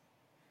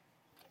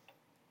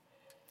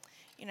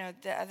 You know,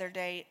 the other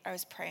day I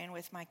was praying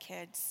with my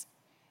kids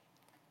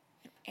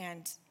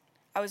and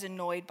I was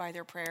annoyed by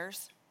their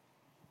prayers.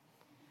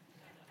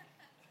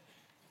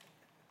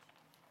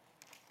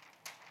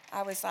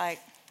 I was like,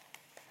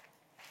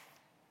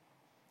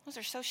 those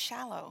are so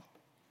shallow.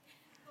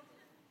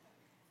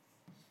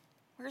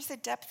 Where's the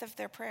depth of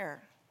their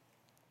prayer?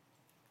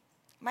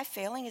 Am I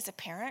failing as a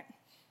parent?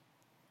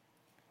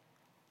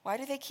 Why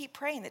do they keep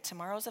praying that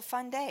tomorrow's a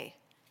fun day?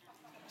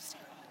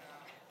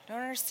 I don't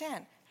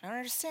understand.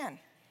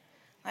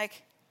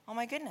 Like, oh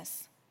my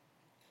goodness.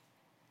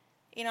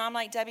 You know, I'm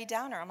like Debbie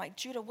Downer. I'm like,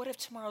 Judah, what if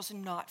tomorrow's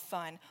not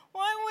fun?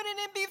 Why wouldn't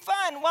it be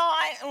fun? Well,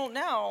 I don't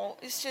know.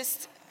 It's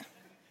just,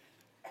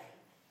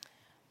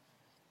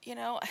 you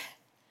know,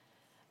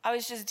 I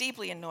was just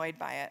deeply annoyed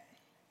by it.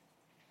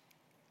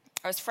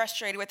 I was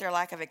frustrated with their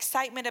lack of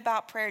excitement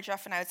about prayer.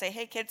 Jeff and I would say,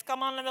 hey, kids,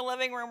 come on in the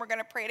living room. We're going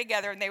to pray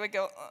together. And they would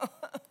go,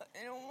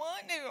 I don't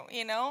want to,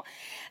 you know.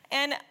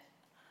 And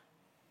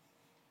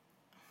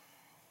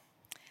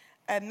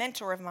a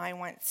mentor of mine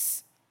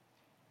once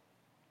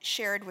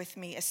shared with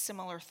me a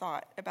similar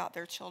thought about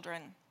their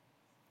children.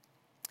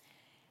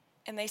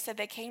 And they said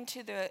they came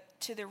to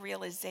the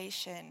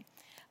realization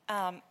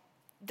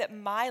that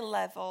my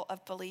level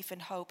of belief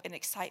and hope and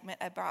excitement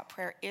about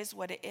prayer is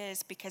what it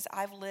is because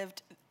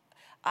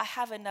I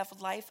have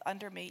enough life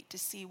under me to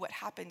see what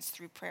happens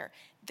through prayer.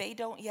 They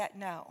don't yet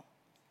know.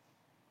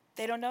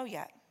 They don't know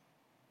yet.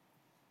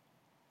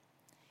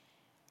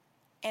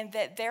 And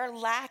that their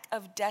lack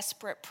of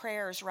desperate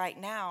prayers right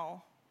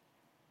now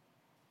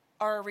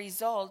are a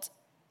result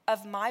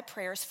of my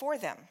prayers for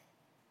them.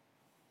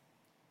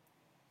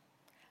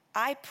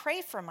 I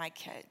pray for my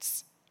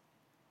kids,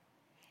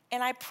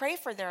 and I pray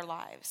for their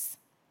lives.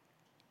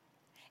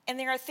 And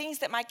there are things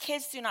that my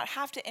kids do not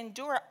have to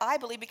endure, I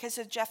believe, because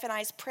of Jeff and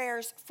I's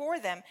prayers for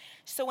them.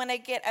 So when I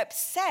get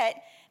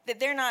upset that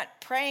they're not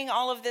praying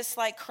all of this,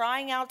 like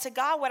crying out to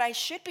God, what I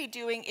should be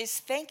doing is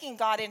thanking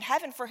God in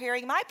heaven for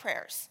hearing my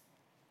prayers.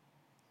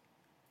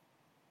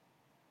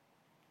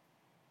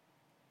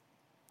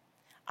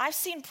 I've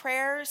seen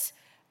prayers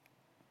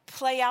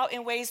play out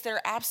in ways that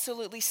are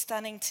absolutely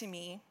stunning to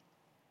me.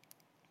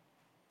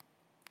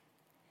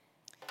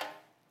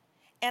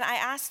 And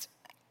I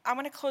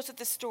want to close with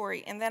this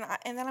story, and then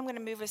I'm going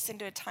to move us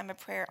into a time of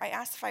prayer. I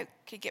asked if I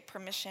could get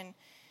permission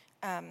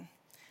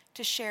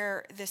to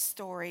share this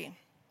story.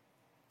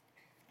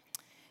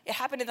 It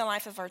happened in the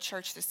life of our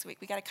church this week.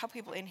 We got a couple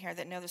people in here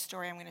that know the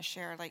story I'm going to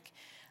share. Like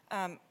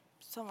some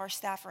of our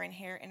staff are in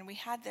here, and we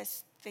had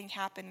this thing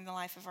happen in the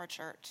life of our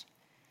church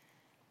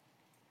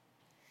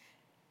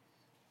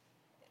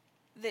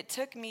that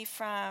took me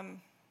from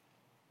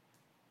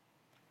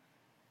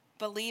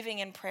believing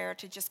in prayer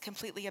to just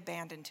completely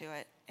abandoned to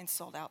it and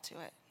sold out to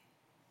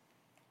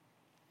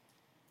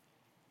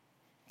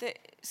it.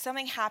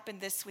 Something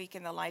happened this week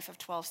in the life of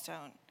 12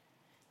 Stone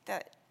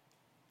that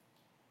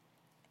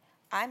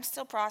I'm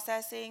still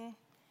processing,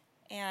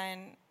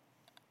 and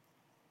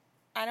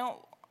I don't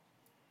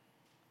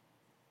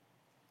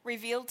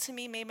revealed to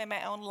me maybe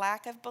my own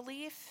lack of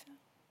belief.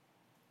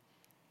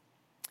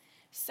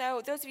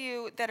 So those of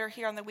you that are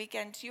here on the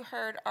weekend, you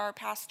heard our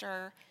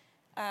pastor,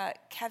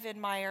 Kevin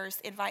Myers,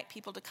 invite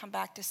people to come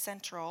back to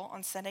Central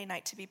on Sunday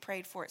night to be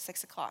prayed for at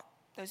 6 o'clock.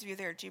 Those of you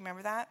there, do you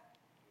remember that?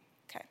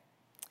 Okay.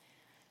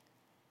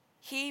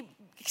 He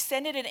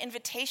extended an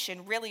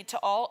invitation really to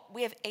all.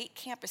 We have 8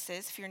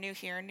 campuses. If you're new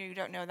here and you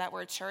don't know that,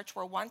 we're a church.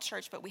 We're one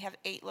church, but we have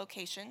 8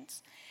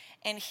 locations.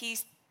 And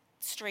he's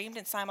streamed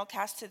and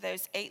simulcast to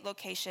those 8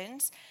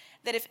 locations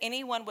that if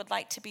anyone would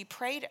like to be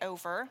prayed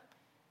over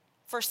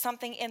for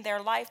something in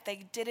their life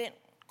they didn't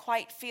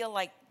quite feel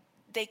like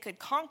they could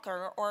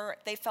conquer, or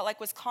they felt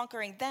like was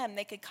conquering them,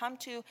 they could come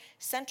to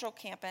Central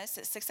Campus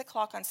at 6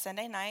 o'clock on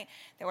Sunday night.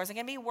 There wasn't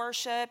going to be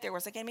worship. There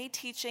wasn't going to be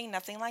teaching,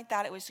 nothing like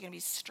that. It was going to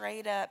be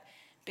straight up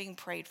being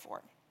prayed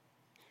for.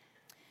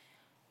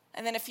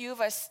 And then a few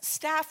of us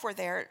staff were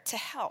there to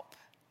help.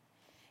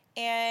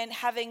 And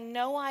having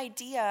no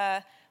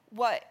idea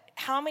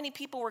how many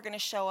people were going to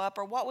show up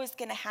or what was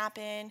going to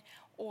happen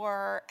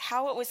or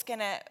how it was going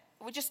to,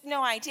 just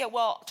no idea.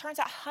 Well, it turns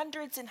out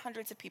hundreds and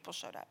hundreds of people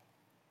showed up.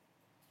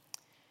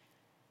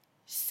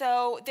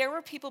 So there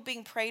were people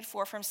being prayed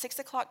for from 6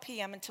 o'clock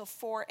p.m. until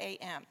 4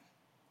 a.m.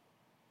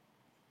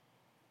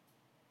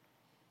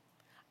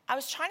 I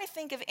was trying to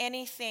think of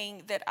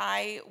anything that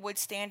I would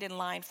stand in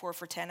line for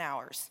 10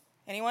 hours.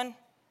 Anyone?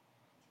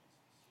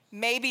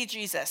 Maybe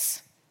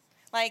Jesus.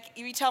 Like,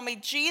 if you tell me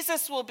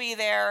Jesus will be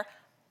there,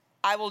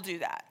 I will do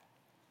that.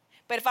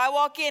 But if I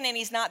walk in and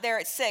he's not there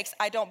at 6,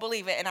 I don't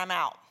believe it and I'm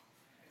out.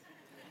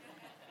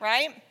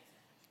 Right?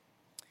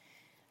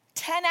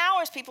 10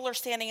 hours people are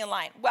standing in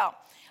line. Well,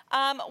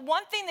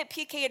 one thing that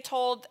PK had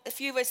told a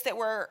few of us that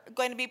were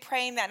going to be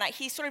praying that night,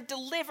 he sort of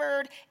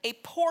delivered a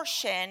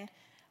portion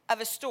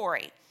of a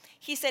story.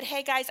 He said,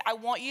 hey guys, I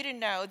want you to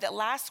know that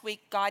last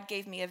week God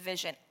gave me a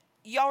vision.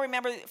 Y'all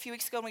remember a few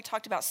weeks ago when we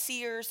talked about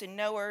seers and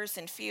knowers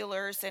and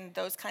feelers and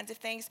those kinds of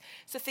things?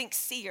 So think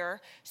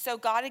seer. So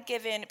God had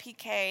given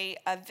PK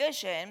a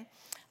vision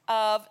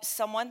of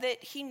someone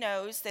that he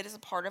knows that is a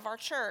part of our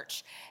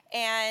church.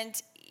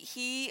 And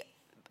he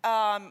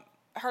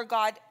heard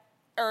God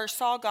or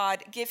saw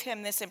God give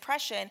him this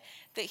impression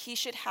that he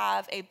should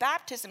have a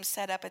baptism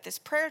set up at this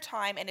prayer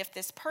time. And if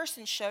this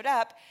person showed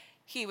up,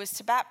 he was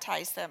to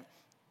baptize them.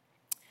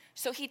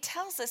 So he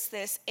tells us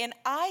this, and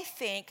I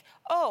think,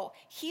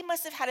 he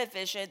must have had a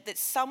vision that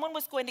someone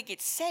was going to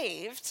get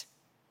saved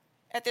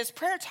at this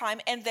prayer time,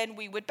 and then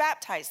we would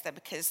baptize them,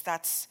 because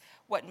that's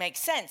what makes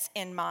sense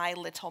in my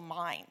little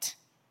mind.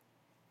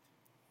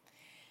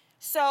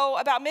 So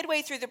about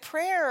midway through the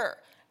prayer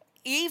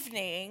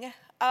evening,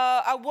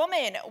 a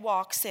woman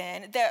walks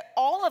in that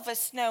all of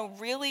us know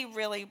really,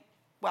 really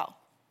well.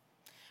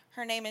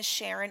 Her name is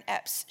Sharon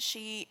Epps.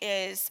 She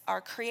is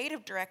our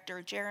creative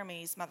director,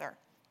 Jeremy's mother.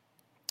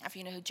 If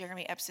you know who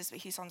Jeremy Epps is, but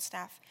he's on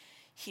staff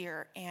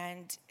here,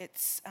 and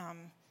it's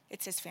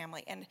his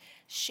family. And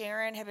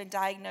Sharon had been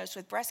diagnosed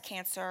with breast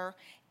cancer,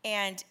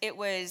 and it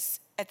was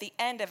at the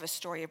end of a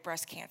story of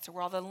breast cancer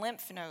where all the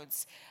lymph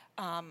nodes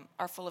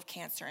are full of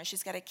cancer, and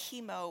she's got a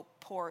chemo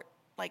port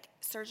like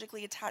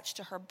surgically attached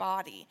to her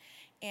body,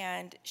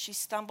 and she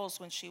stumbles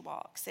when she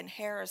walks, and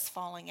hair is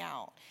falling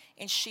out,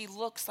 and she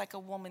looks like a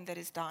woman that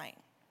is dying.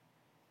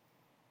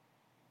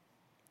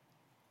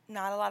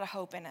 Not a lot of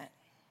hope in it.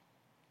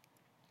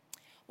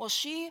 Well,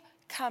 she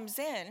comes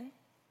in,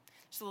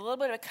 there's a little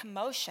bit of a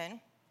commotion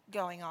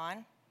going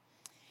on,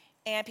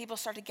 and people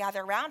start to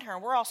gather around her,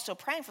 and we're all still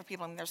praying for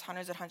people, and there's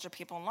hundreds and hundreds of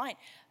people in line.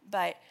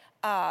 But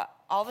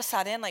all of a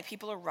sudden, like,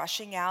 people are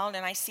rushing out,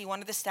 and I see one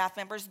of the staff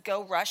members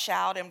rush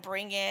out and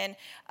bring in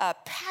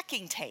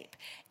packing tape,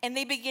 and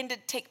they begin to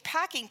take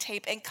packing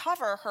tape and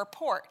cover her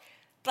port.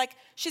 Like,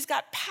 she's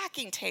got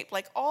packing tape,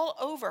 like, all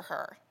over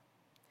her.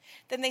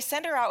 Then they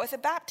send her out with a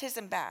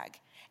baptism bag,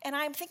 and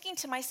I'm thinking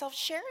to myself,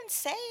 Sharon's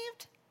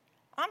saved.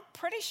 I'm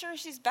pretty sure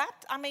she's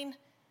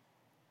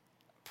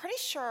pretty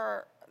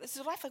sure this is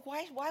her life. Like,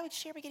 why would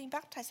Sharon be getting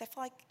baptized? I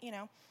feel like,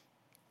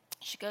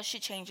 she goes, she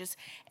changes,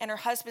 and her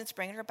husband's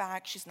bringing her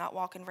back. She's not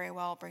walking very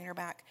well, bringing her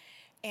back.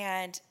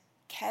 And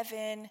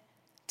Kevin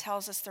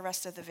tells us the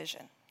rest of the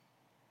vision.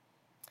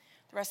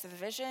 The rest of the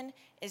vision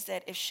is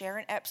that if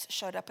Sharon Epps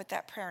showed up at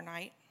that prayer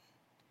night,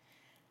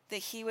 that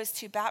he was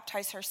to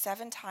baptize her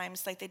 7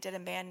 times like they did a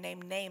man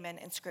named Naaman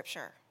in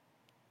Scripture.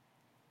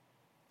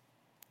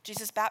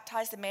 Jesus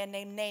baptized a man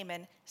named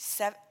Naaman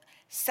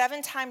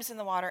 7 times in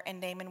the water, and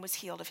Naaman was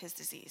healed of his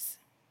disease.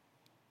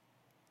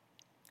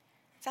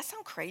 Does that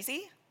sound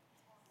crazy?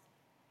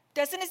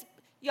 Does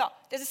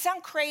it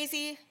sound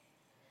crazy?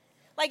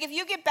 Like, if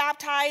you get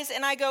baptized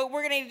and I go,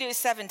 we're going to do it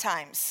 7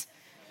 times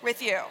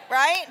with you,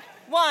 right?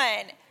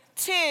 1,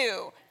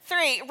 2,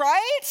 3,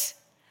 right?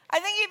 I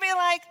think you'd be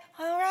like,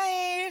 all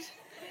right,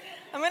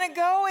 I'm going to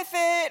go with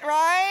it,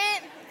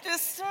 right?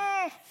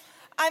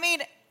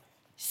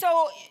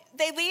 So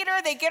they lead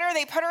her, they get her,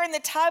 they put her in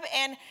the tub,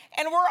 and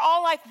we're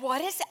all like,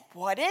 what is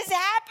what is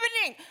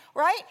happening,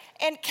 right?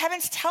 And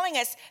Kevin's telling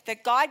us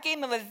that God gave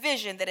him a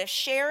vision that if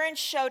Sharon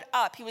showed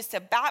up, he was to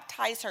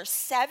baptize her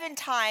 7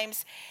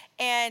 times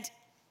and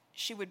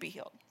she would be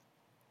healed.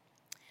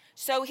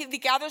 So he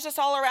gathers us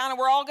all around and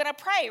we're all going to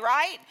pray,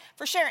 right?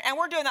 For Sharon. And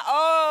we're doing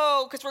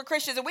because we're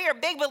Christians and we are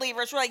big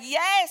believers. We're like,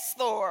 yes,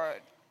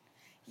 Lord.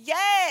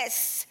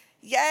 Yes.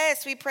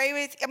 Yes, we pray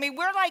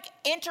we're like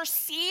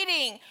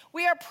interceding.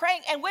 We are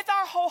praying, and with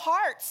our whole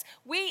hearts,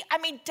 we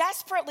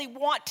desperately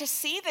want to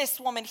see this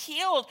woman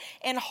healed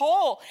and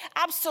whole.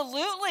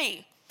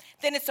 Absolutely.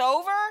 Then it's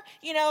over.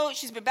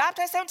 She's been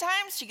baptized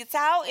sometimes. She gets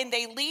out, and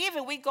they leave,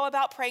 and we go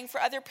about praying for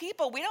other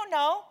people. We don't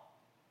know.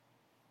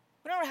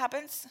 We don't know what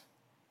happens.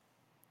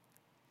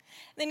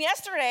 Then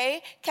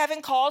yesterday,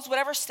 Kevin calls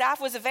whatever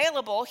staff was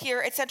available here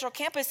at Central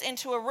Campus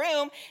into a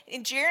room,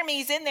 and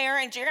Jeremy's in there,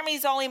 and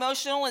Jeremy's all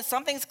emotional, and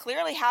something's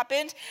clearly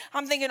happened.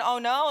 I'm thinking, oh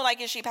no,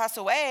 like, is she passed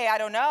away? I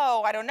don't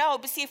know.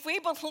 But see, if we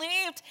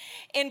believed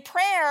in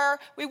prayer,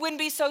 we wouldn't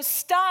be so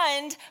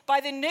stunned by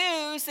the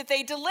news that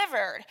they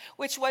delivered,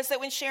 which was that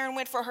when Sharon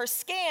went for her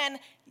scan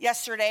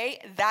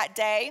yesterday, that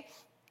day,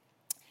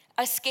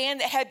 a scan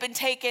that had been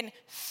taken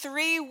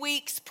 3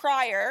 weeks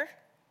prior,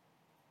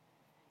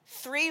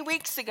 3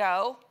 weeks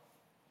ago,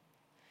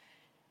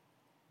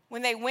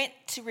 when they went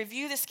to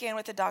review the scan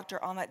with the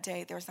doctor on that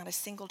day, there was not a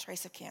single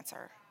trace of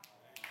cancer.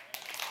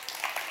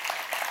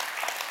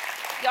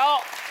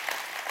 Y'all,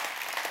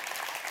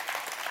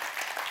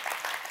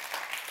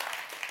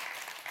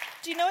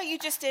 do you know what you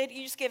just did?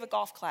 You just gave a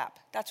golf clap.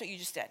 That's what you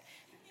just did.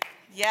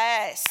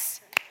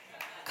 Yes.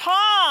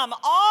 Come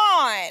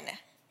on.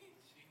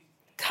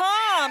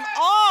 Come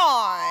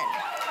on.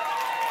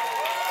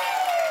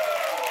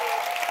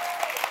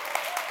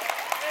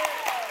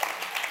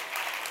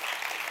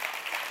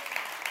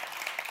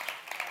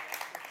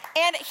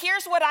 And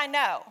here's what I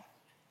know.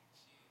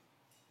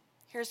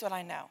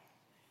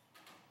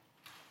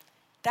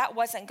 That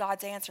wasn't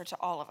God's answer to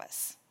all of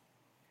us.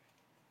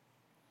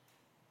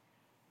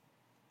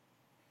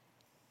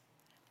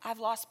 I've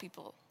lost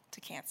people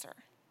to cancer.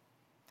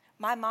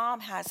 My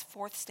mom has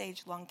 4th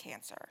stage lung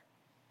cancer.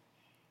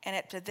 And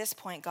up to this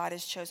point, God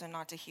has chosen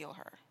not to heal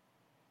her.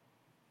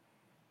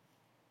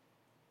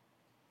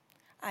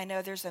 I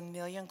know there's a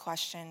million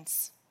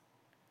questions.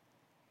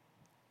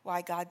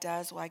 Why God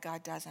does, why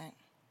God doesn't.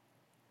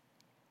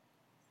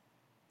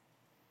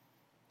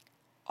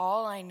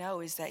 All I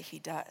know is that he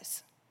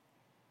does.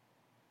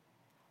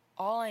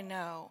 All I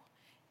know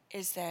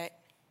is that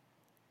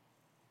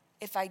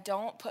if I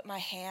don't put my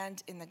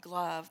hand in the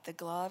glove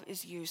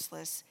is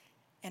useless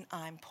and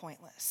I'm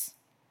pointless.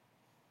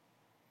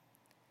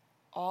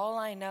 All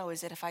I know is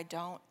that if I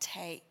don't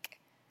take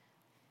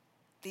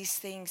these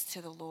things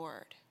to the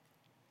Lord,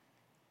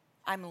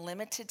 I'm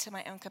limited to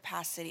my own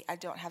capacity. I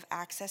don't have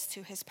access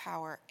to his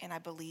power, and I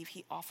believe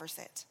he offers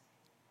it.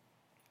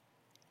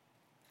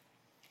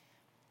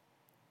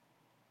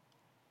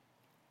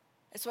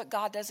 It's what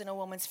God does in a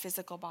woman's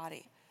physical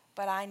body.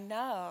 But I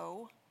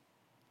know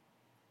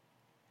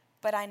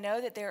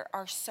that there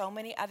are so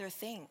many other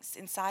things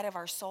inside of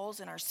our souls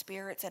and our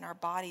spirits and our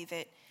body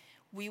that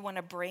we want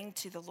to bring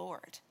to the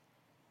Lord.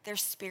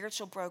 There's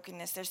spiritual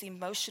brokenness, there's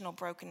emotional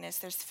brokenness,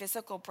 there's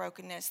physical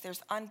brokenness,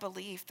 there's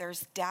unbelief,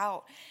 there's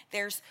doubt,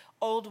 there's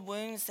old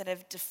wounds that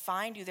have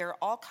defined you. There are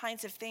all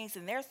kinds of things,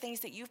 and there are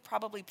things that you've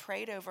probably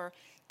prayed over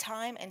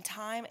time and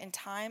time and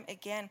time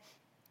again.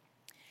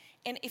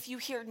 And if you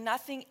hear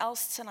nothing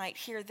else tonight,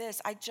 hear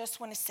this. I just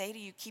want to say to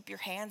you, keep your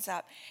hands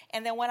up.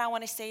 And then what I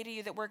want to say to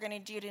you that we're going to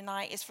do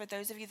tonight is for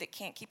those of you that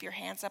can't keep your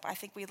hands up, I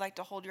think we'd like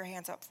to hold your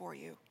hands up for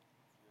you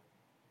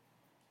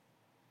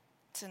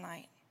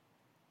tonight.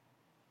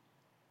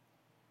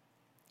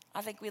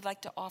 I think we'd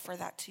like to offer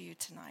that to you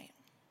tonight.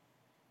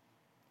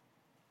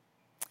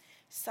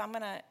 So I'm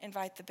going to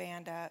invite the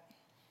band up.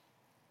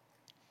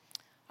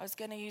 I was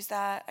going to use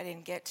that. I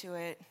didn't get to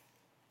it.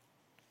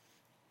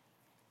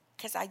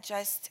 Because I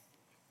just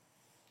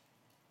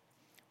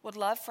would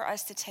love for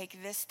us to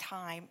take this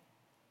time,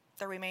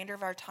 the remainder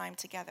of our time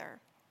together.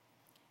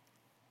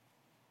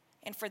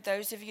 And for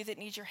those of you that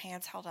need your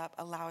hands held up,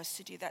 allow us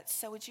to do that.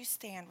 So would you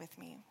stand with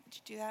me? Would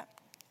you do that?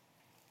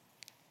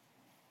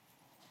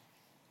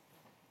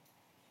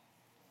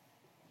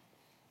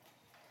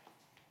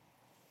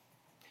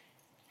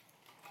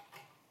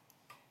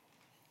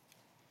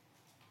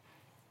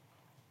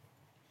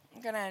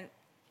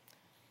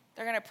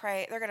 They're gonna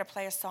pray. They're gonna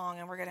play a song,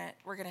 and we're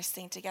gonna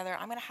sing together.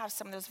 I'm gonna have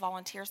some of those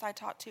volunteers I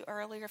talked to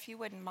earlier, if you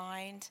wouldn't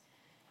mind.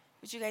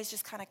 Would you guys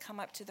just kind of come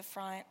up to the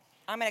front?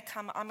 I'm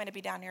gonna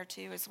be down here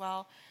too as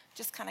well.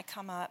 Just kind of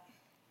come up.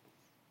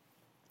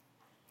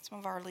 Some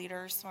of our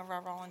leaders, some of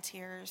our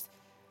volunteers.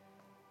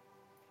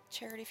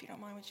 Charity, if you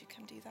don't mind, would you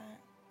come do that?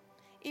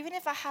 Even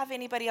if I have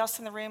anybody else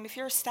in the room, if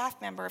you're a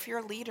staff member, if you're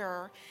a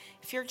leader,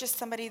 if you're just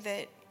somebody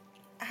that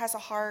has a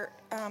heart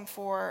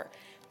for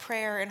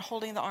prayer and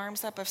holding the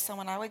arms up of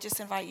someone, I would just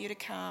invite you to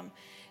come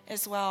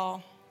as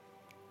well.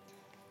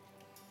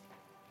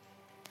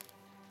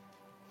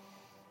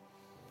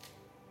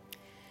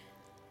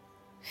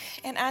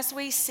 And as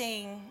we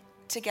sing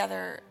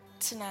together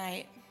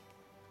tonight,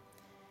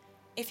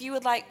 If you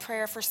would like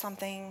prayer for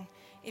something,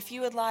 if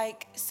you would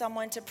like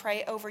someone to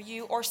pray over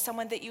you or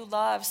someone that you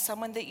love,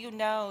 someone that you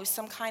know,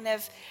 some kind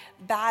of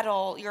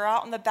battle, you're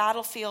out on the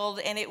battlefield,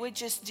 and it would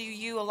just do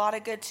you a lot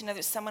of good to know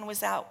that someone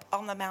was out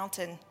on the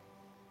mountain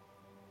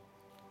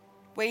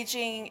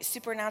waging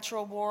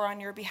supernatural war on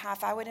your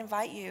behalf, I would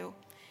invite you.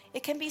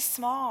 It can be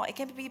small, it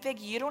can be big.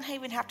 You don't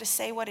even have to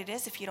say what it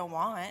is if you don't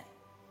want.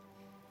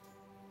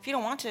 If you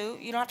don't want to,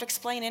 you don't have to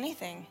explain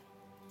anything.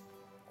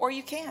 Or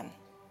you can.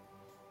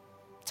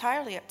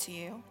 Entirely up to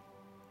you.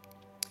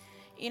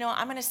 You know,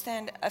 I'm going to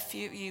send a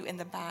few of you in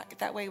the back.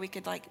 That way we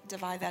could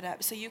divide that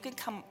up. So you can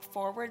come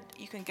forward.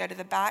 You can go to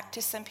the back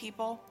to some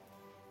people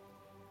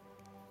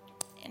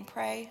and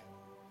pray.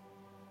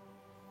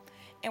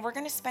 And we're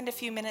going to spend a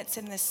few minutes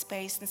in this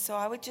space. And so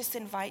I would just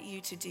invite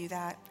you to do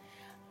that.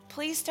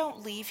 Please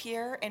don't leave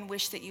here and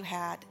wish that you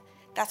had.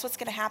 That's what's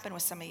going to happen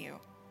with some of you.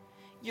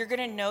 You're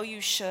going to know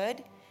you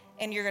should,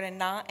 and you're going to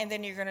not, and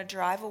then you're going to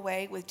drive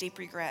away with deep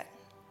regret.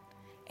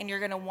 And you're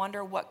going to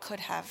wonder what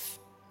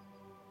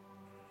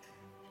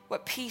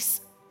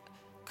peace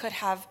could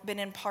have been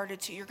imparted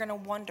to you. You're going to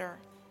wonder.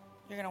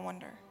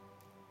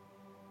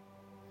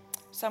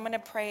 So I'm going to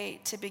pray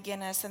to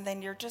begin us, and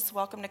then you're just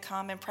welcome to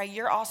come and pray.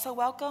 You're also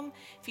welcome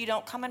if you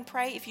don't come and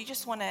pray. If you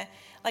just want to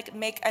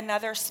make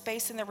another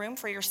space in the room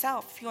for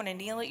yourself. If you want to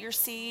kneel at your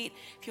seat,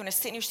 if you want to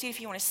sit in your seat, if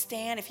you want to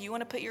stand, if you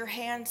want to put your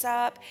hands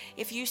up,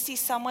 if you see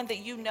someone that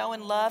you know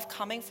and love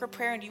coming for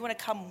prayer and you want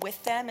to come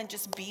with them and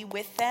just be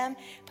with them,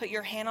 put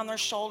your hand on their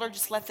shoulder,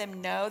 just let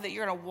them know that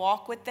you're going to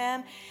walk with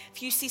them.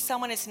 If you see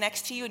someone that's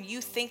next to you and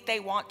you think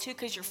they want to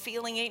because you're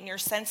feeling it and you're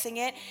sensing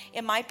it,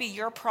 it might be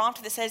your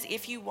prompt that says,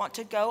 if you want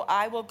to go,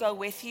 I will go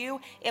with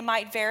you. It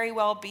might very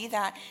well be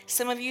that.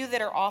 Some of you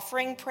that are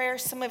offering prayer,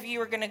 some of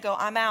you are going to go,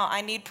 I'm out, I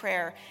need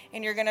prayer.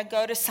 And you're going to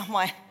go to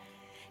someone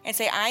and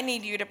say, I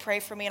need you to pray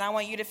for me, and I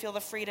want you to feel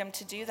the freedom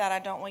to do that. I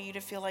don't want you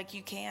to feel like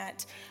you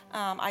can't.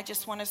 I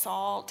just want us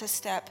all to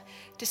step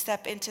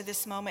into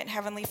this moment.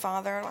 Heavenly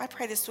Father, I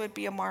pray this would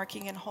be a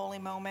marking and holy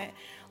moment.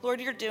 Lord,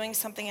 you're doing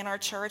something in our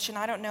church, and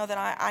I don't know that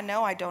I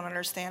know I don't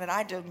understand it.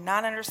 I do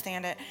not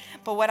understand it.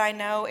 But what I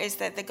know is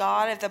that the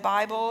God of the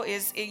Bible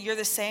you're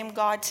the same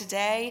God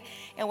today.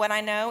 And what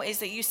I know is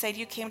that you said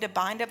you came to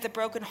bind up the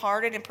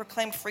brokenhearted and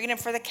proclaim freedom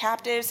for the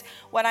captives.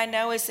 What I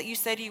know is that you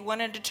said you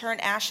wanted to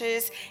turn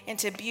ashes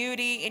into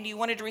beauty, and you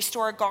wanted to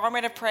restore a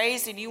garment of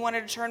praise, and you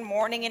wanted to turn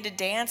mourning into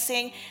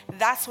dancing.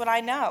 That's what I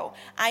know.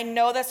 I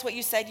know that's what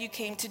you said you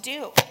came to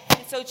do.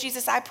 And so,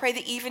 Jesus, I pray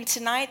that even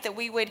tonight that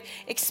we would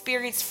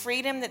experience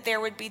freedom, that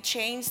there would be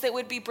chains that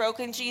would be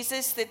broken,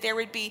 Jesus, that there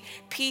would be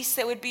peace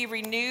that would be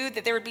renewed,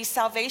 that there would be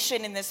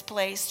salvation in this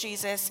place,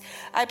 Jesus.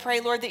 I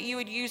pray, Lord, that you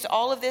would use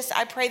all of this.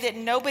 I pray that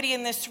nobody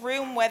in this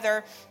room,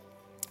 whether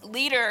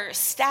leader,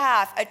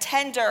 staff,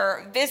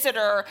 attender,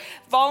 visitor,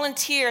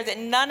 volunteer, that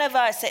none of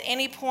us at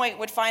any point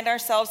would find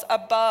ourselves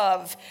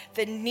above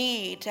the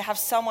need to have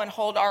someone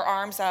hold our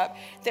arms up,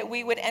 that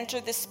we would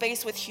enter this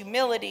space with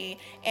humility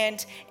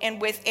and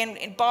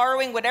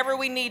borrowing whatever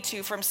we need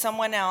to from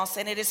someone else.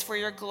 And it is for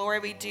your glory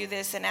we do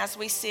this. And as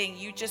we sing,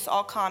 you just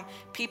all come,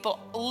 people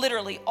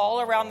literally all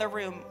around the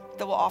room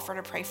that will offer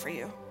to pray for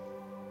you.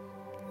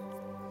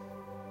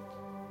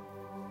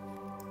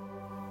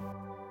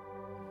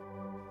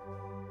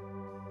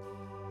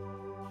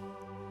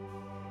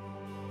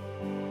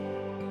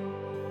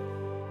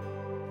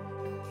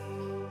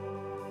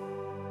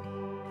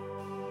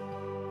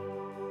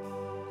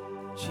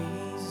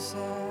 Jesus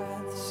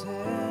at the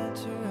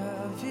center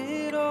of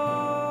it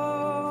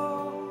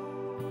all.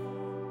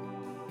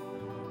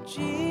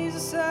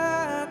 Jesus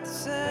at the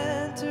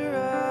center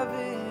of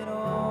it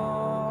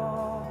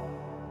all.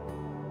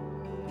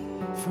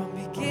 From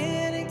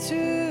beginning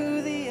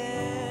to the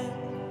end,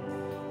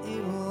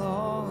 it will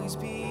always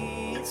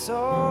be, it's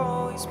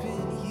always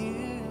been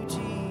you,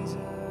 Jesus.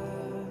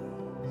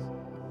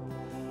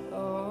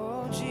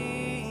 Oh,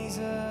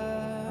 Jesus.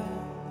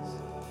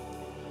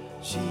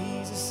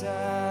 Jesus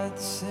at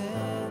the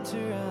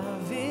center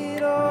of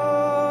it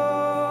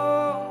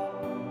all.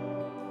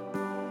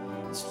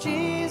 It's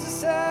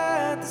Jesus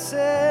at the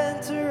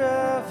center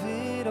of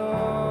it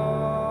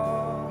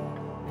all.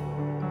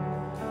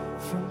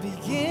 From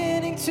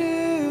beginning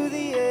to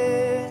the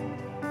end,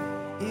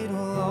 it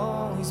will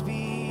always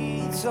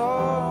be, it's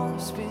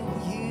always been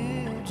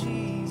you,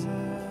 Jesus.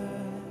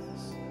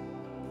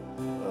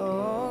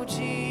 Oh,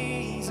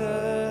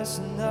 Jesus,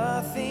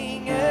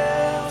 nothing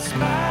else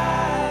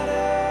matters.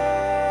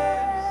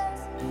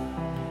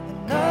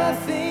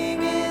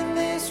 Nothing in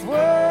this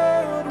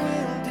world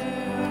will do.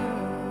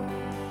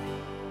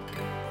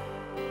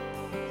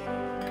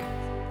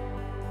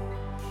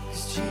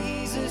 'Cause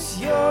Jesus,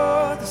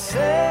 you're the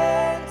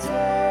center,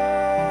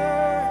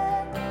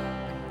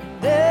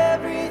 and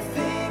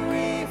everything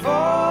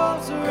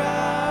revolves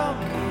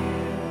around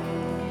you.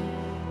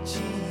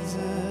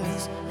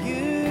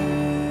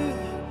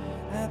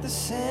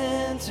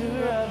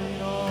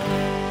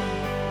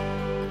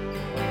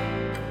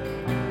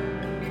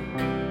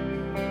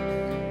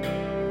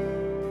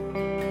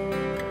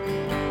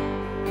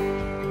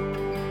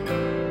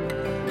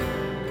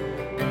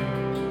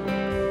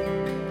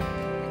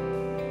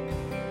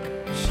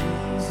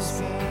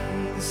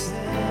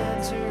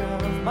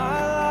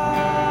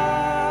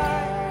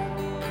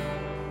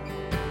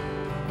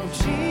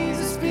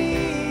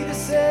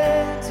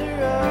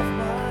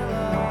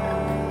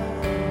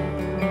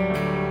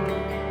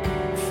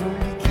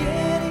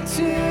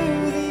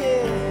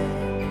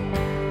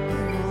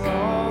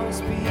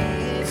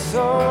 it's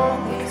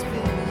always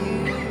been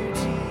you,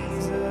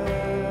 Jesus.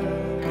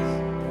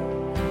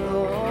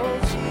 Oh,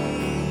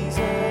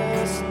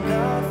 Jesus,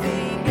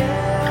 nothing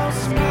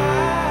else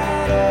matters.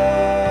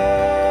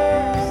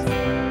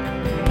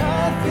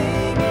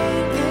 Nothing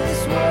in this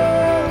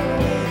world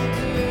will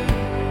do.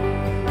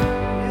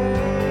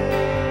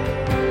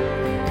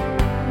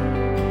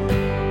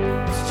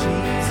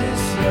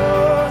 Jesus,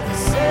 you're the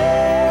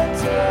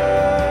center.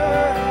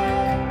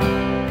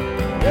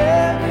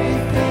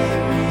 Everything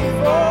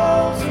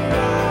revolves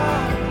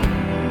around you.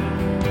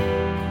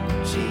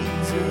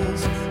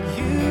 Jesus,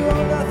 you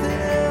are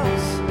nothing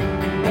else.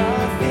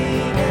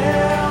 Nothing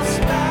else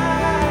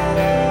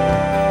matters.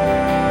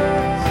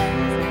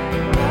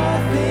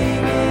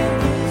 Nothing in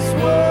this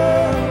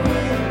world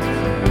will do.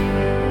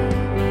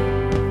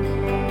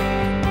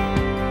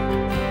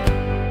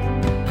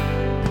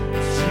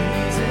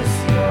 Jesus,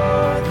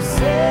 you're the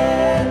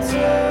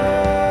center.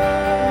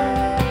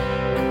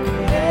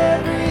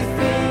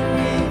 Everything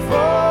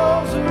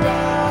revolves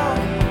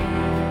around you.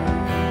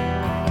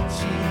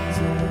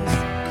 Jesus,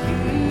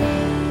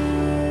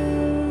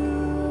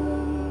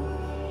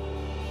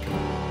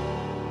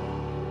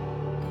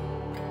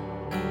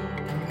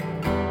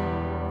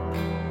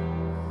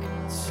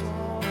 it's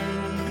only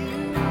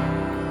you.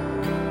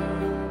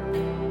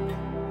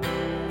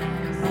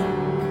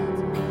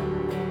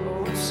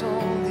 Oh, it's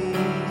only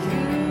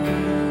you,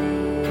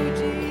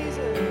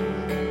 Jesus.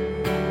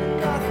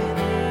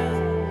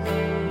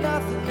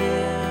 Nothing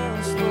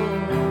else,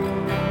 Lord.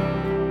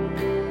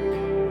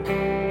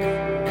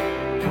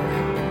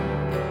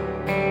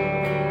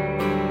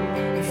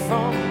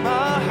 From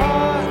my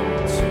heart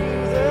to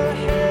the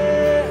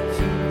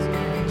heavens,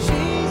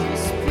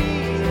 Jesus be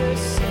the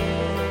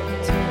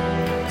center.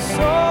 It's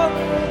all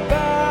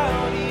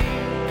about you.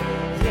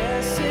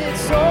 Yes,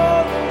 it's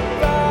all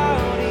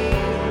about you.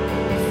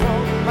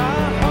 From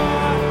my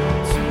heart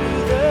to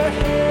the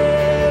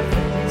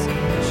heavens,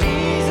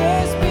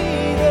 Jesus be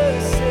the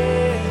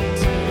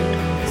center.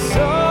 It's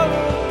all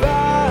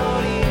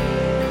about you.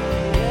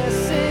 Yes,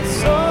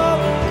 it's all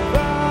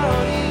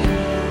about you.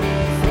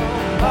 From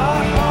my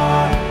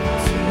heart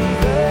to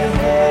the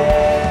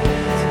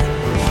heavens,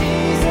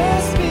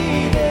 Jesus be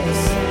the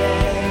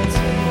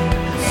center.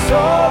 It's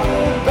all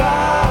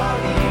about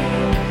you.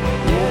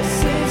 Yes,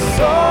 it's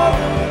all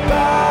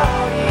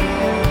about you.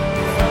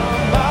 From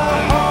my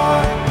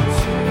heart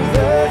to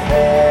the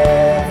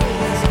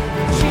heavens,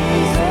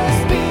 Jesus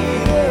be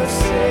the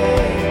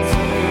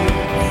center.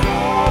 It's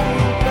all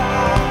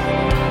about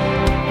you.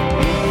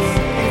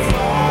 It's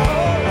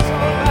all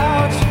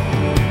about you.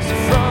 So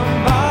from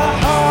my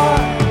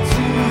heart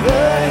to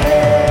the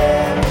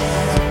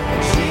heavens,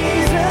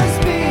 Jesus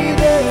be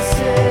the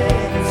center.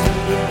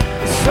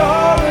 It's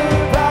all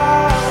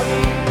about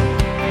you.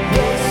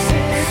 Yes,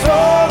 it's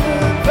all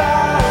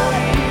about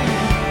you.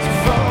 So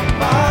from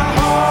my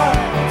heart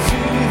to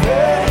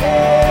the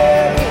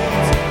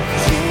heavens,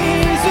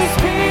 Jesus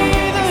be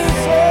the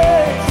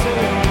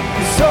center.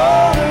 It's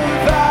all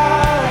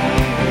about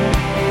you.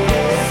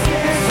 Yes,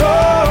 it's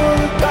all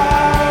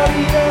about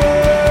you.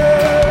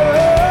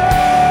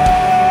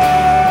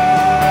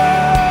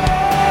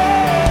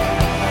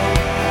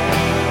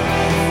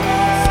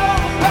 It's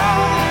all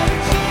about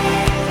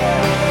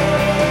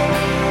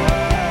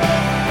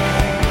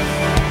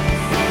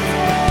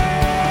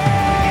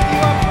you,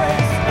 our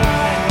praise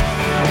tonight.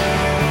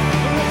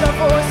 We lift our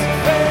voice in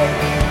faith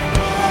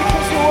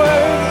because you're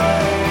worthy.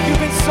 You've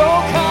been so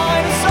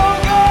kind and so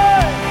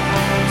good,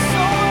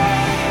 so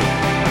worthy.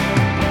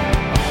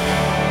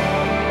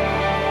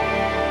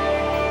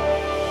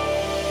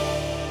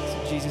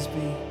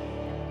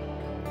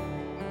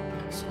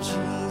 So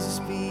Jesus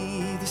be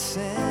the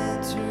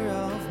center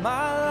of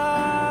my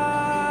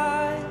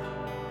life.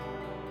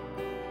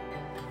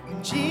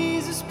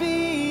 Jesus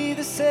be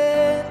the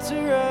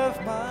center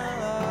of my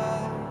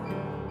life.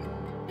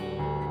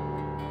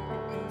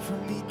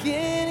 From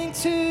beginning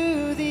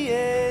to the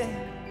end,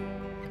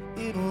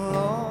 it will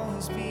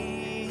always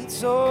be,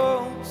 it's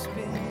always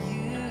been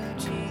you,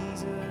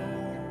 Jesus.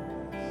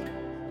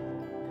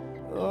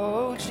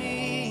 Oh,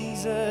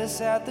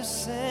 Jesus at the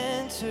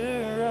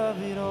center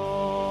of it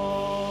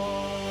all.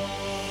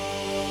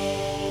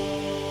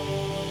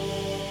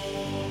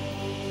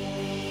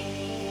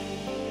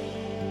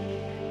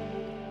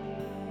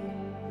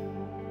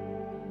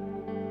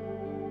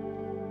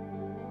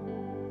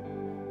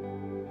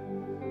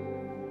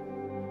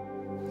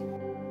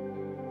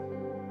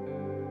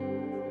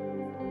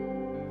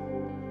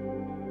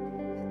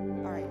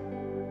 All right.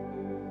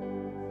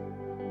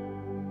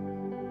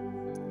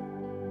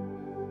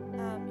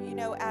 You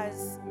know,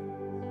 as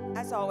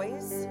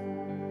always,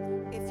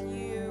 if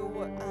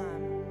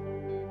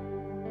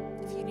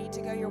you need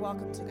to go, you're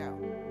welcome to go.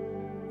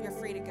 You're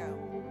free to go.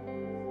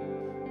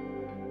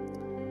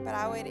 But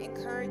I would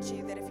encourage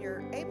you that if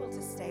you're able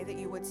to stay, that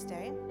you would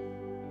stay.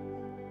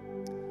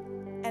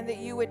 And that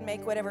you would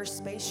make whatever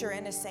space you're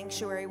in a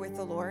sanctuary with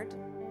the Lord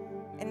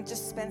and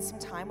just spend some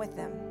time with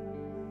Him.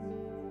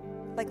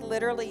 Like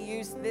literally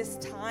use this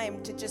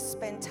time to just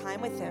spend time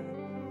with Him.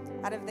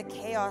 out of the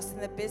chaos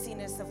and the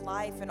busyness of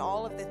life and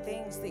all of the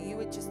things, that you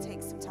would just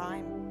take some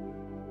time.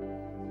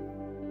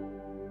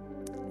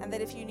 And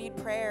that if you need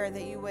prayer,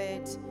 that you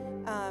would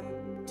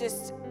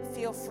just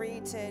feel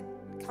free to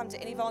come to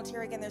any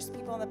volunteer. Again, there's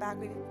people in the back.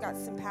 We've got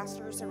some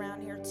pastors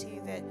around here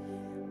too that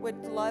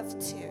would love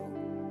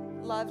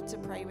to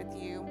pray with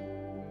you.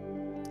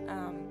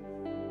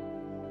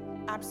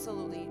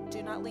 Absolutely.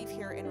 Do not leave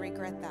here and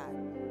regret that.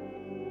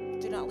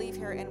 Do not leave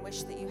here and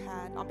wish that you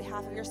had, on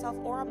behalf of yourself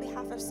or on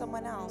behalf of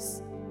someone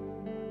else.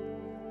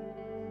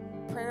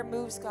 Prayer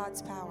moves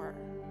God's power.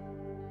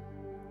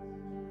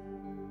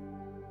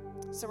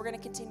 So we're going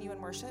to continue in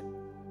worship.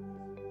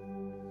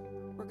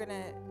 We're going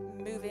to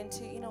move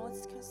into,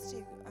 let's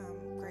do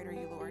Great Are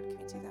You, Lord. Can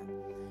we do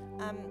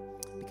that?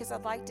 Because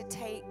I'd like to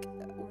take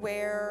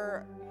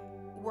where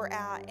we're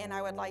at, and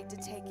I would like to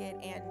take it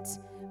and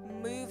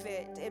move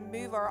it and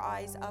move our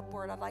eyes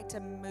upward. I'd like to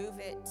move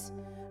it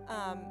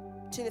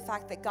to the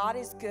fact that God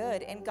is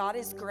good and God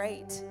is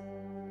great.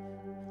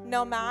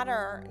 No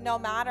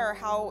matter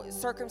how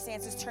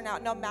circumstances turn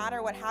out, no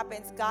matter what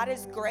happens, God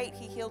is great.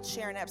 He healed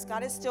Sharon Epps.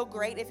 God is still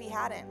great if he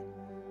hadn't.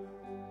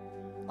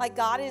 Like,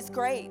 God is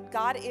great.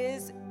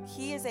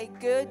 He is a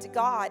good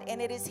God,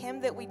 and it is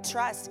him that we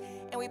trust.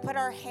 And we put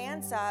our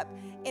hands up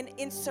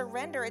in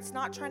surrender. It's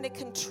not trying to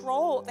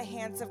control the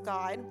hands of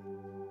God.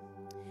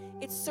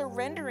 It's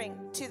surrendering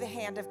to the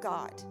hand of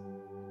God.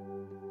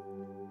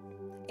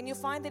 And you'll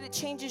find that it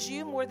changes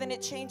you more than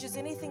it changes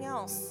anything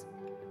else.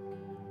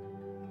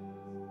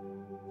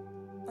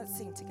 Let's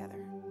sing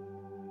together.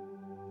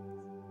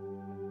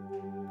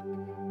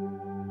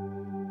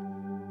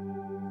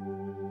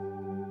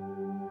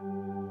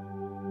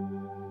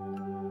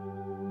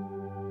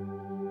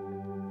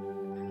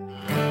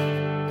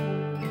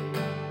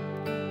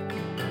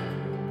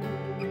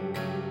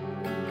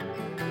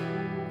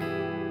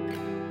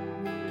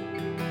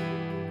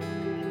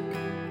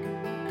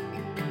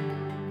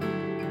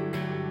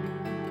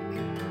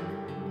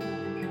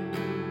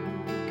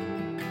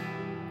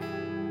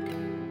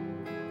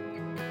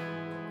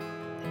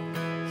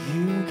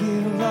 You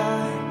give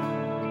light,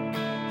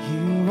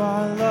 you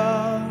are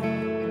love,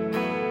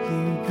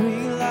 you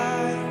bring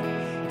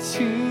light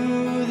to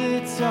the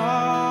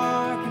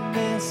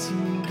darkness,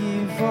 you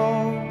give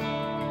hope,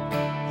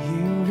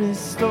 you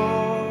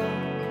restore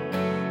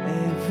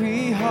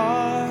every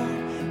heart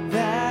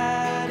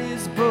that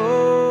is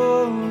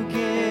broken.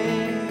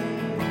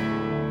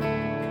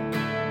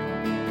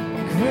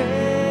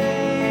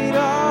 Great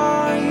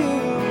are you,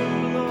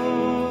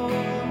 Lord.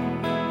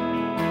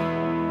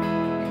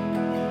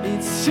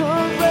 It's your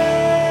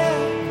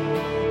breath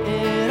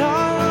in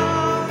our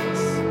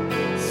lungs,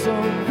 so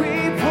we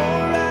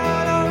pour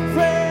out our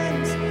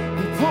praise.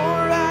 We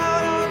pour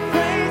out our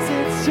praise.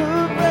 It's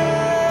your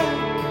breath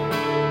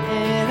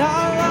in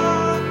our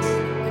lungs,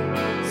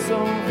 so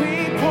we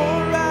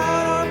pour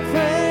out our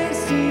praise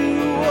to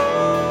you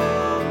only.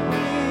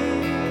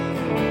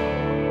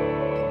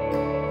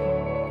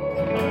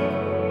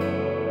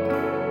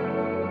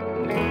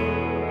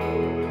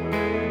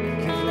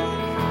 Give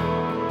life.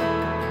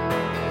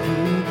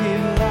 You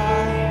give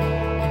light,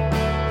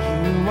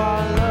 you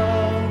are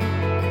love,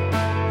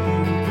 you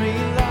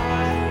bring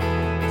light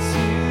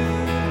to,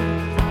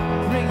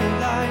 bring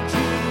light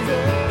to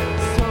the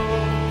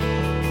soul,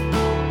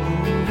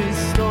 you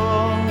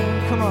restore,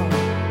 come on,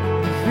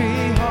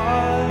 every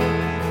heart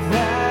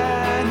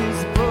that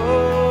is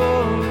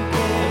broken,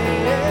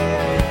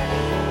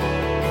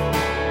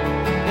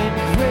 and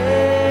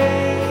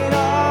great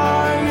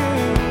are you,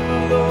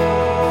 Lord.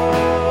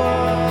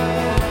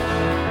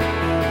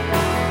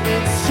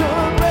 It's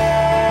your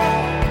breath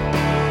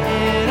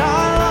in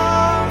our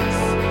lungs,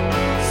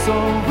 so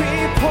we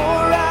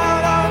pour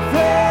out our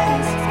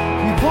praise.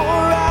 We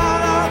pour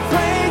out our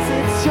praise.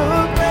 It's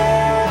your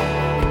breath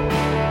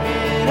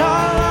in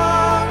our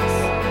lungs,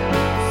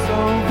 so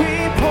we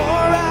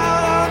pour out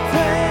our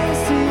praise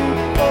to you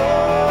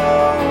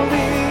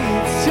only.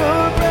 It's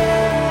your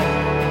breath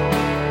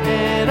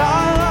in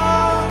our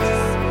lungs,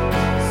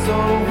 so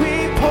we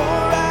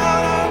pour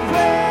out our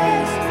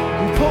praise.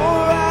 We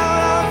pour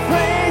out our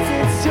praise.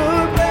 It's your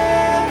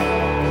breath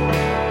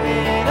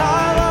in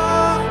our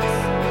lungs,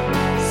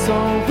 so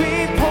we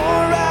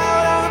pour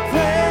out our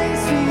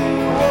praise to you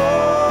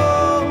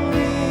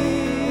only.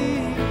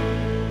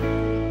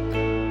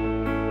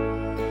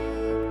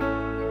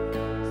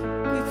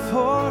 We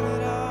pour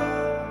it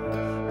out,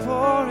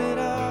 pour it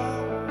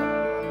out.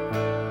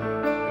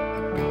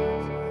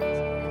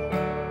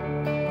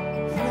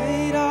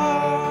 Great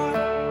are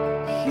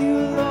you,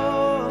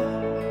 Lord.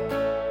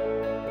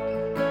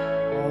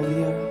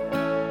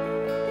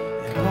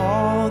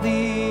 All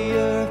the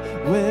earth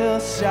will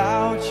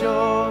shout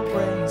your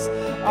praise.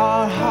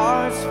 Our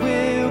hearts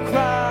will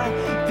cry,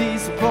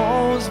 these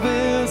bones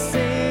will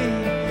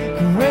sing.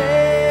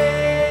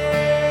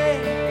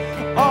 Great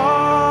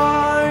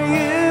are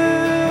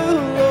you,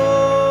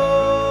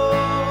 Lord.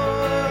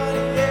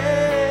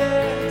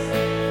 Yes.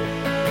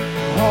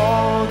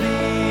 All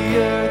the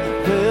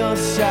earth will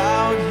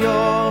shout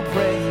your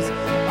praise.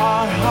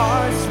 Our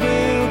hearts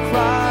will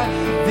cry,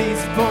 these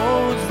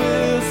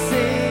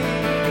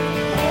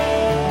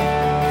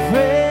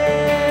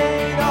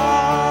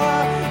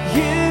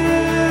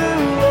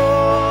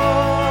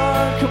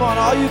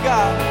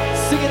God.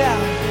 Sing it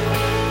out.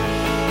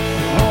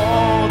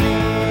 All the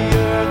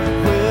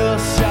earth will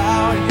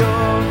shout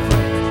your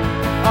praise.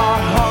 Our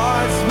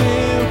hearts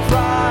will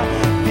cry.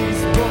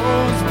 These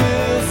bones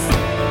will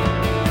sing.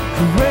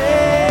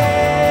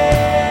 Great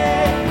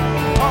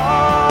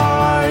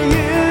are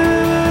you,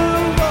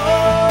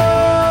 Lord.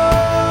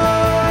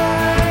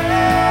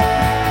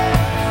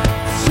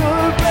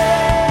 Your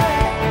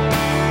breath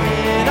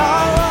in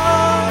our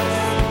lungs.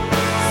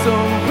 So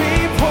we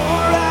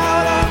pour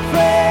out our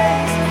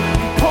praise.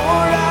 We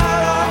pour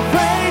out our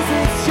praise.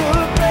 It's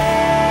your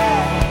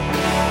breath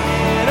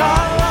in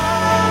our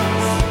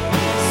lungs.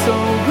 So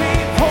we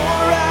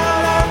pour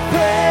out our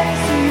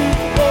praise to you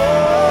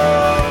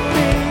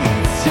only.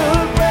 It's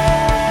your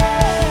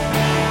breath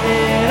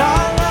in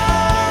our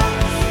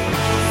lungs.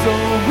 So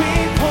we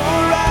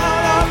pour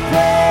out our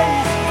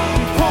praise.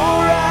 We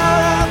pour out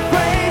our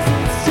praise.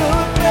 It's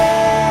your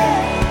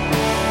breath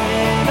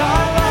in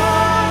our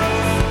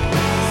lungs.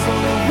 So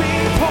we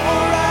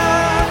pour out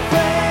our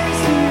praise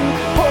to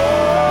you only.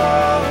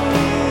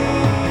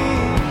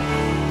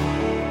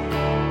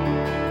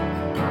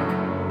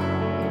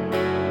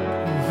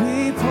 We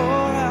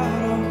pour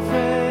out our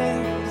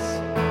praise,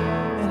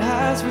 and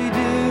as we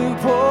do,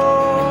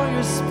 pour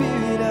your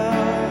Spirit out.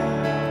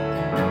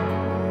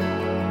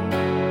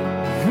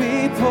 We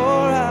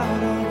pour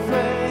out our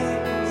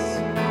praise,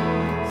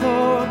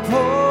 Lord,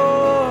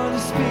 pour the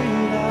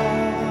Spirit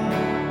out.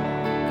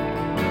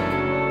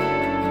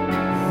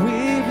 We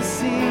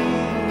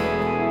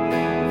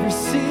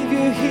receive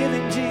your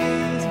healing,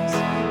 Jesus.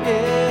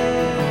 Yeah.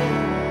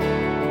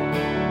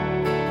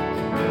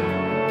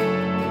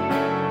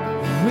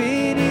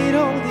 We need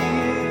only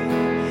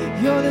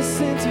you. You're the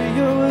center.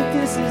 You're what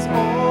this is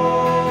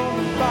all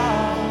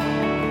about.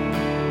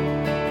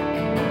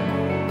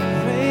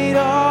 Great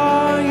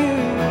are you,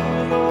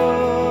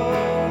 Lord.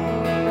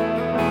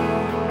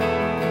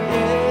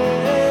 Yes.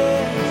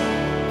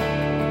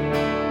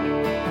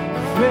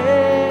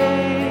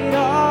 Great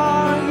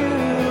are you,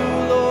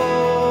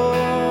 Lord.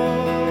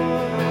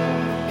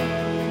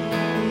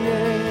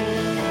 Yeah.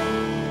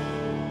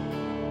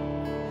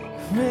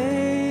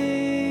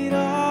 Great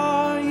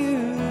are you,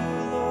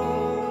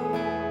 Lord,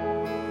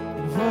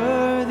 and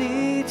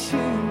worthy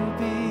to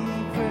be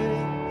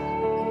praised.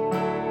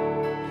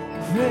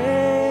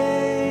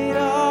 Great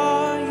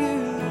are you,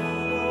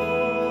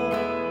 Lord,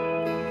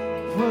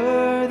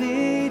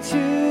 worthy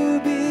to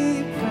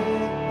be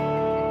praised.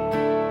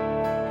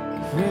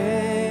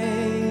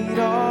 Great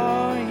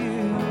are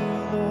you,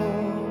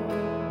 Lord.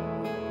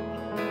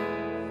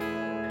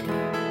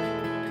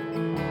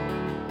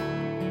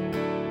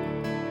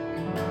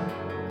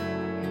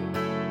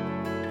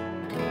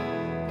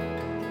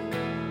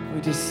 We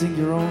just sing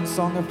your own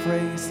song of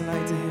praise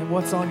tonight to Him.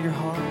 What's on your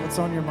heart? What's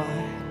on your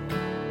mind?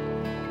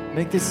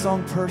 Make this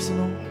song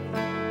personal.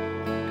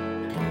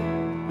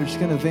 We're just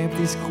going to vamp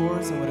these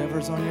chords and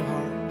whatever's on your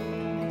heart.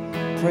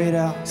 Pray it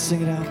out.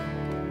 Sing it out.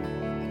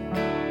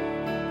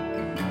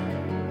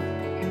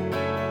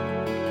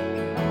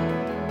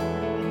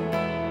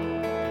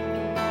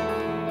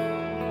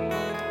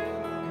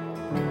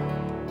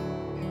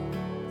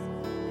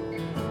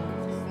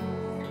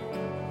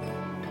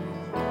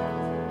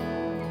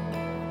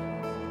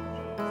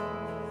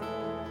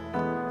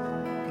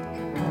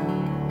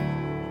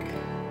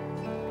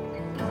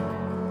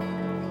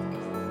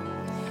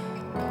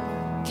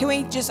 Can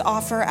we just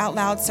offer out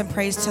loud some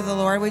praise to the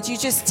Lord? Would you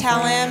just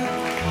tell Him?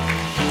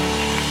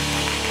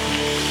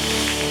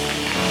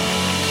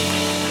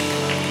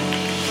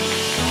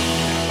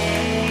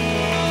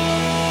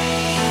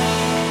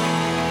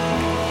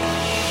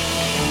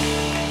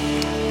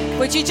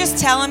 Would you just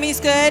tell Him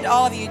He's good?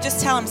 All of you, just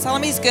tell Him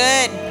He's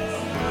good.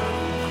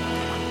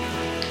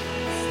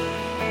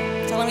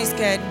 Tell Him He's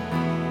good.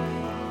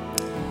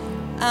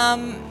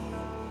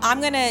 I'm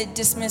going to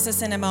dismiss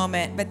us in a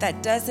moment, but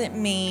that doesn't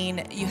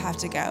mean you have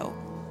to go.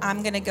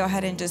 I'm going to go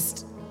ahead and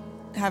just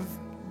have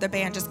the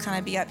band just kind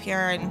of be up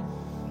here and,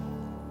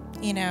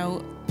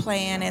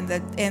 playing, and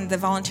the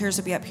volunteers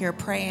will be up here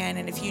praying.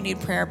 And if you need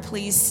prayer,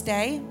 please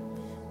stay.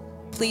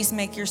 Please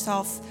make your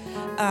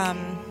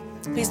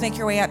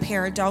way up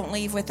here. Don't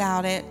leave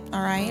without it,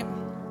 all right?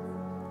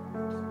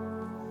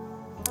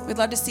 We'd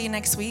love to see you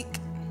next week.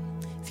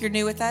 If you're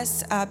new with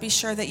us, be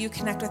sure that you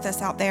connect with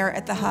us out there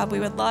at the Hub. We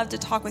would love to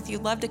talk with you,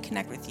 love to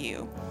connect with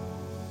you.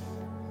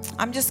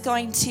 I'm just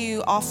going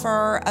to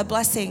offer a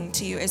blessing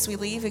to you as we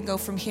leave and go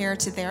from here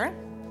to there.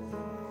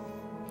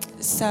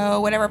 So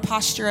whatever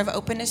posture of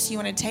openness you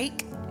want to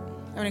take,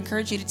 I would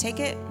encourage you to take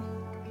it.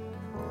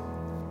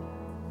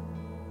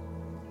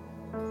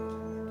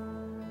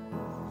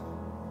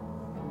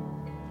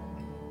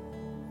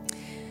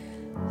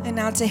 And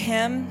now to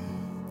Him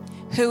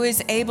who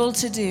is able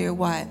to do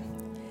what?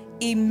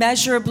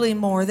 Immeasurably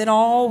more than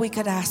all we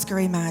could ask or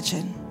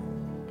imagine.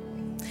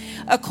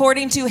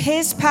 According to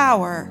His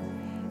power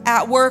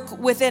at work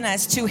within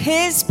us. To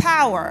His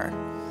power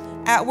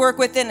at work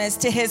within us.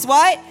 To His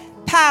what?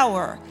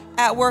 Power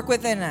at work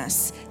within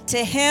us. To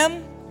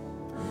Him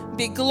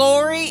be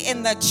glory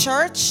in the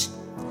church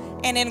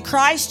and in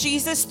Christ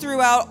Jesus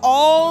throughout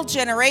all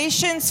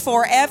generations,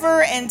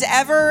 forever and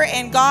ever.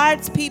 And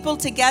God's people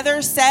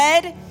together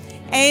said,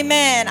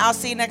 amen. I'll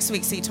see you next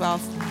week,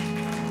 C12.